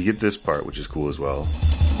 So we get this part, which is cool as well.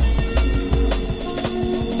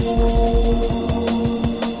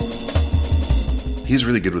 He's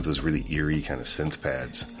really good with those really eerie kind of synth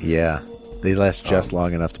pads. Yeah. They last just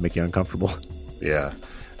long enough to make you uncomfortable. Yeah.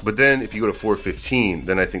 But then if you go to 4:15,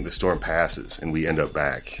 then I think the storm passes and we end up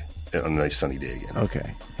back on a nice sunny day again.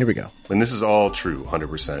 Okay. Here we go. And this is all true,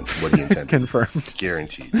 100% what he intended. Confirmed.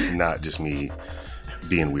 Guaranteed. Not just me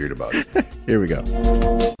being weird about it. Here we go.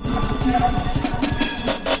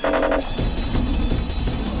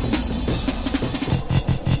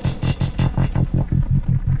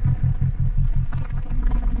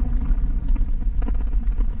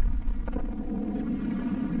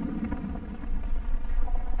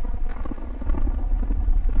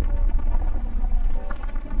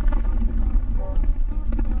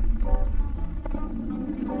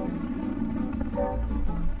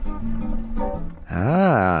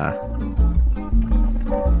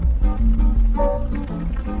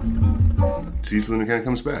 Season kind of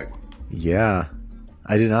comes back. Yeah.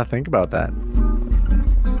 I did not think about that.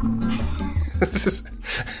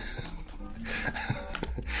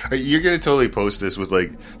 You're going to totally post this with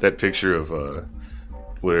like that picture of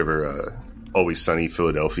Always Sunny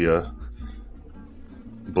Philadelphia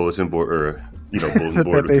bulletin board, or bulletin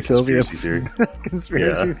board with the conspiracy theory.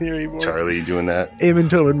 Conspiracy theory board. Charlie doing that. Eamon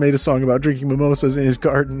Tobin made a song about drinking mimosas in his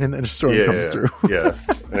garden, and then a storm comes through. Yeah.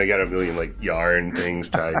 And I got a million like yarn things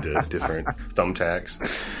tied to different thumbtacks.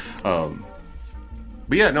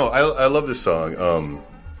 But yeah, no, I love this song.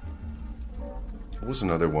 What was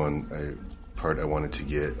another part I wanted to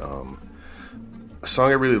get? A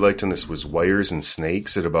song I really liked on this was Wires and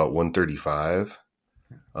Snakes at about 135.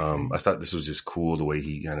 I thought this was just cool, the way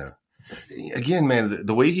he kind of, again, man,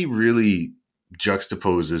 the way he really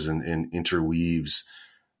juxtaposes and interweaves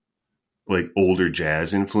like older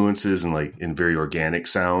jazz influences and like in very organic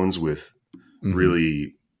sounds with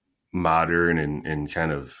really modern and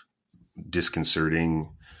kind of disconcerting,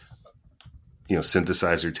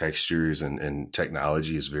 synthesizer textures and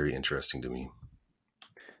technology is very interesting to me.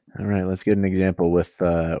 All right, let's get an example with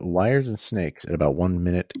Wires and Snakes at about 1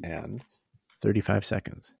 minute and 35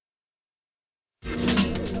 seconds.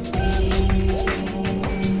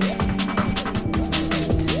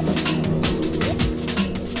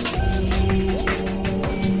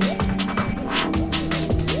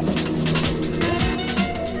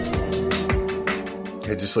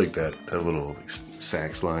 Yeah, just like that little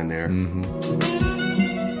sax line there.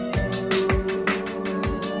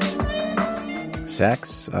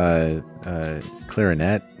 Sax,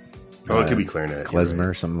 clarinet. It could be clarinet. Klezmer,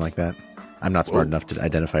 right. Something like that. I'm not smart enough to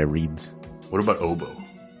identify reeds. What about oboe?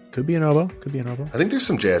 Could be an oboe. I think there's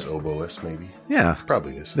some jazz oboists, maybe. Yeah.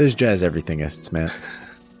 Probably is. There's jazz everythingists, man.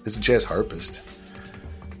 There's a jazz harpist.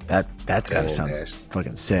 That's got to sound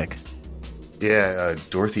fucking sick. Yeah,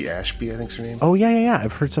 Dorothy Ashby, I think's her name. Oh, yeah.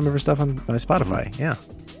 I've heard some of her stuff on my Spotify. Yeah.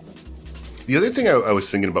 The other thing I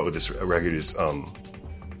was thinking about with this record is,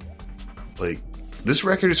 this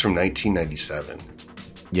record is from 1997.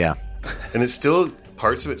 Yeah. And it's still,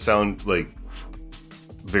 parts of it sound like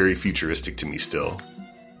very futuristic to me still.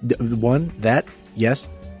 One, that,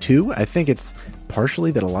 yes. Two, I think it's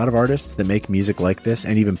partially that a lot of artists that make music like this,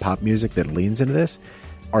 and even pop music that leans into this,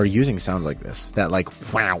 are using sounds like this. That like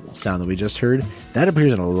wow sound that we just heard, that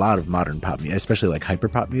appears in a lot of modern pop music, especially like hyper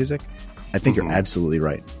pop music. I think you're absolutely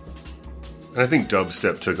right. And I think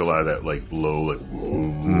dubstep took a lot of that like low, like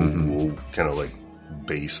kind of like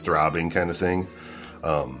bass throbbing kind of thing.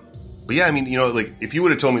 But yeah, I mean, like if you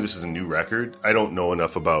would have told me this is a new record, I don't know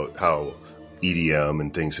enough about how EDM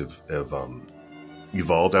and things have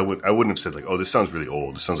evolved. I wouldn't have said like, oh, this sounds really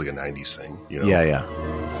old. This sounds like a 90s thing. Yeah.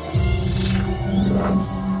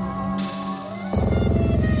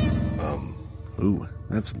 Ooh,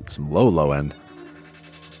 that's some low end.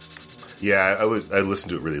 Yeah, I listened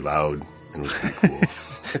to it really loud and it was pretty cool.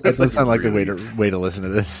 That does sound like a way to listen to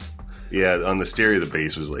this. Yeah, on the stereo, the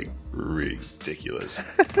bass was like ridiculous.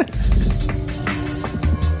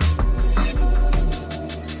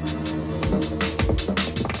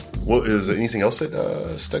 Well, is there anything else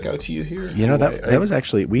that stuck out to you here? That was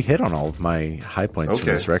actually, we hit on all of my high points from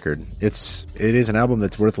this record. It is an album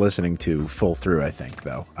that's worth listening to full through, I think,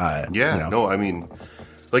 though. No, I mean,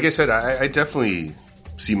 like I said, I definitely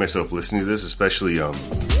see myself listening to this, especially,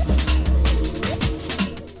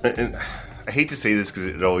 and I hate to say this because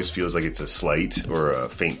it always feels like it's a slight or a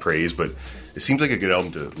faint praise, but it seems like a good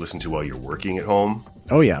album to listen to while you're working at home.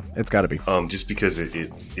 Oh yeah, it's got to be. Just because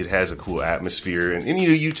it has a cool atmosphere, and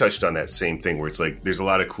you touched on that same thing where it's like there's a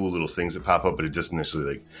lot of cool little things that pop up, but it doesn't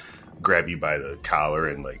necessarily like grab you by the collar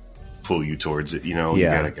and like pull you towards it. You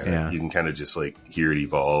can kind of just like hear it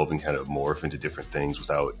evolve and kind of morph into different things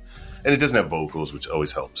without. And it doesn't have vocals, which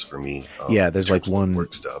always helps for me. There's like one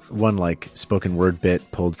like spoken word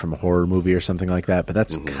bit pulled from a horror movie or something like that, but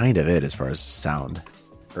that's kind of it as far as sound,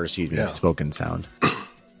 or spoken sound.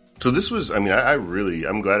 So this was, I mean,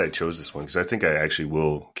 I'm glad I chose this one because I think I actually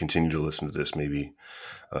will continue to listen to this. Maybe,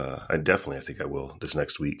 I think I will this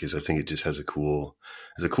next week because I think it just has a cool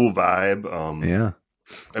vibe. Yeah.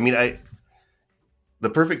 I mean, the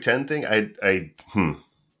Perfect 10 thing,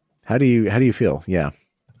 How do you feel? Yeah.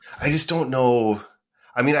 I just don't know.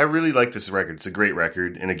 I mean, I really like this record. It's a great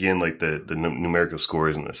record. And again, like the numerical score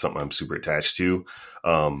isn't something I'm super attached to.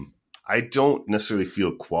 I don't necessarily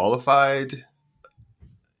feel qualified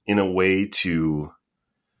in a way to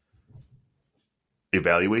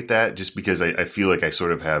evaluate that just because I feel like I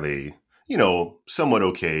sort of have a, somewhat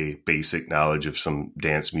okay basic knowledge of some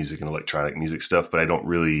dance music and electronic music stuff, but I don't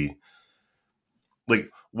really like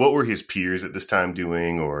what were his peers at this time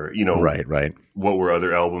doing or, right. What were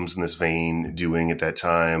other albums in this vein doing at that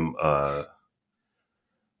time?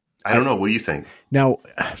 I don't know. What do you think? Now,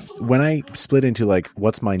 when I split into like,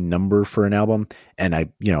 what's my number for an album? And I,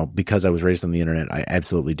 because I was raised on the internet, I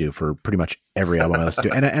absolutely do for pretty much every album I listen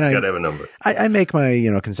to. And I gotta have a number. I make my,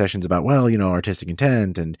 concessions about, artistic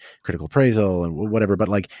intent and critical appraisal and whatever. But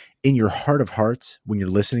like in your heart of hearts, when you're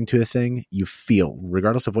listening to a thing, you feel,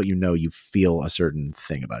 regardless of what you feel a certain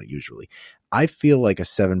thing about it usually. I feel like a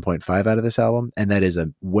 7.5 out of this album, and that is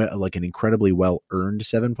an incredibly well-earned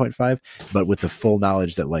 7.5, but with the full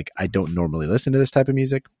knowledge that like I don't normally listen to this type of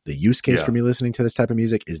music. The use case for me listening to this type of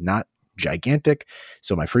music is not gigantic,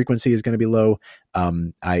 so my frequency is going to be low.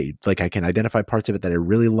 I can identify parts of it that I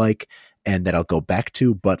really like and that I'll go back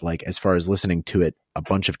to, but like as far as listening to it a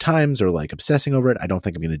bunch of times or like obsessing over it, I don't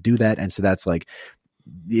think I'm going to do that. And so that's like,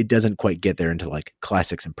 it doesn't quite get there into like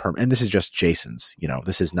classics and and this is just Jason's,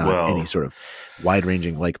 this is not any sort of wide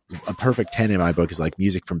ranging, like a Perfect 10 in my book is like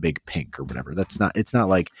music from Big Pink or whatever. It's not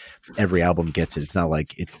like every album gets it. It's not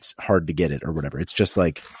like it's hard to get it or whatever. It's just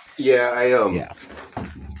like,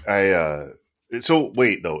 so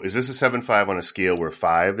wait though, is this a 7.5 on a scale where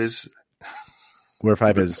 5 is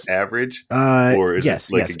average, or is it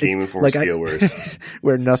like a Game Informer scale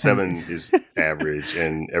where nothing 7 is average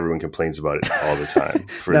and everyone complains about it all the time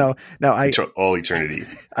for all eternity?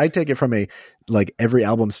 I take it from like every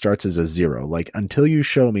album starts as a 0. Like until you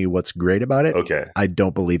show me what's great about it, I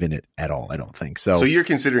don't believe in it at all. I don't think so. So you're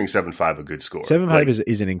considering 7.5 a good score? 7.5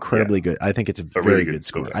 is an incredibly good. I think it's a very good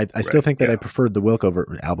score. Okay. I still think that I preferred the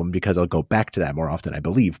Wilco album because I'll go back to that more often, I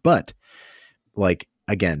believe. But like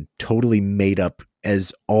again, totally made up.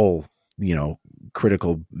 As all,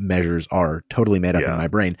 critical measures are totally made up in my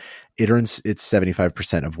brain, it earns its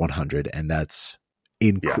 75% of 100. And that's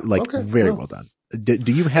very well done.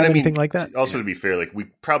 Do you have anything like that? Also, to be fair, like we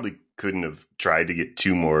probably couldn't have tried to get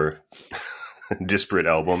 2 more disparate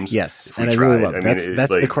albums. Yes. And I really love it. That's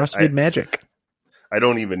the CrossFit magic. I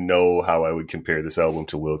don't even know how I would compare this album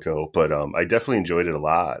to Wilco, but I definitely enjoyed it a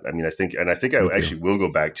lot. I mean, I think I actually will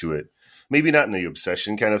go back to it. Maybe not in the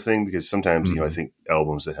obsession kind of thing, because sometimes, I think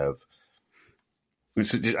albums that have,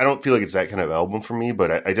 I don't feel like it's that kind of album for me,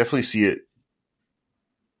 but I definitely see it.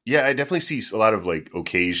 Yeah, I definitely see a lot of like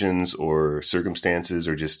occasions or circumstances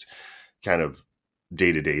or just kind of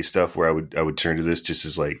day-to-day stuff where I would turn to this just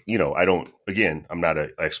as like, I'm not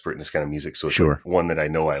an expert in this kind of music. So it's Sure. like one that I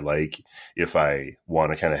know I like. If I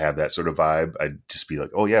want to kind of have that sort of vibe, I'd just be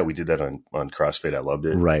like, oh yeah, we did that on CrossFade. I loved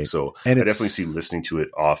it. Right. So And I definitely see listening to it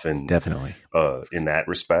often. Definitely. In that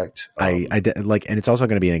respect. And it's also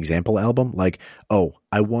going to be an example album. Like, oh,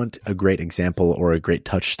 I want a great example or a great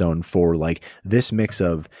touchstone for like this mix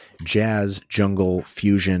of jazz, jungle,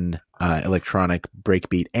 fusion, electronic,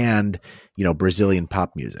 breakbeat, and Brazilian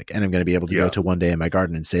pop music. And I'm going to be able to go to One Day in My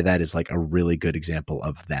Garden and say that is like a really good example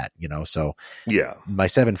of that. So yeah, my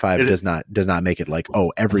 7.5 does not make it like,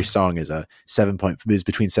 oh, every song is a 7 point is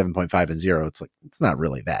between 7.5 and 0. It's like it's not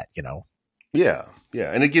really that. Yeah,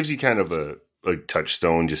 and it gives you kind of a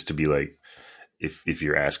touchstone just to be like, if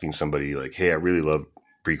you're asking somebody like, hey, I really love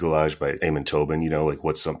Bricolage by Eamon Tobin, like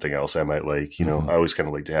what's something else I might like, Mm-hmm. I always kind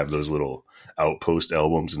of like to have those little outpost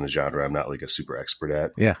albums in the genre I'm not like a super expert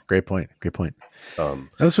at. Yeah, great point.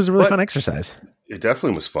 This was a really fun exercise. It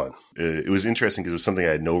definitely was fun. It was interesting because it was something I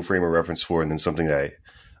had no frame of reference for, and then something that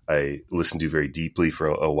I listened to very deeply for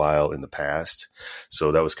a while in the past.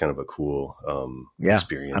 So that was kind of a cool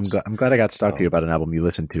experience. I'm glad I got to talk to you about an album you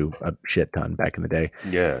listened to a shit ton back in the day.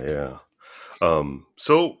 Yeah.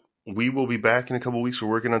 So we will be back in a couple of weeks. We're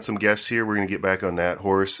working on some guests here. We're going to get back on that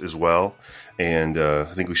horse as well. And I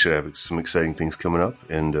think we should have some exciting things coming up.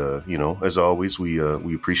 And, as always, we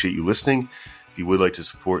appreciate you listening. If you would like to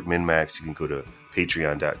support MinMax, you can go to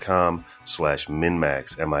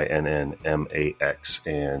patreon.com/MinMax, MINNMAX.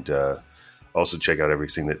 And also check out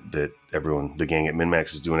everything that everyone, the gang at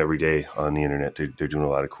MinMax, is doing every day on the internet. They're doing a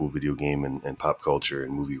lot of cool video game and pop culture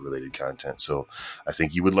and movie related content. So I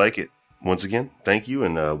think you would like it. Once again, thank you,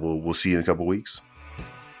 and we'll see you in a couple weeks.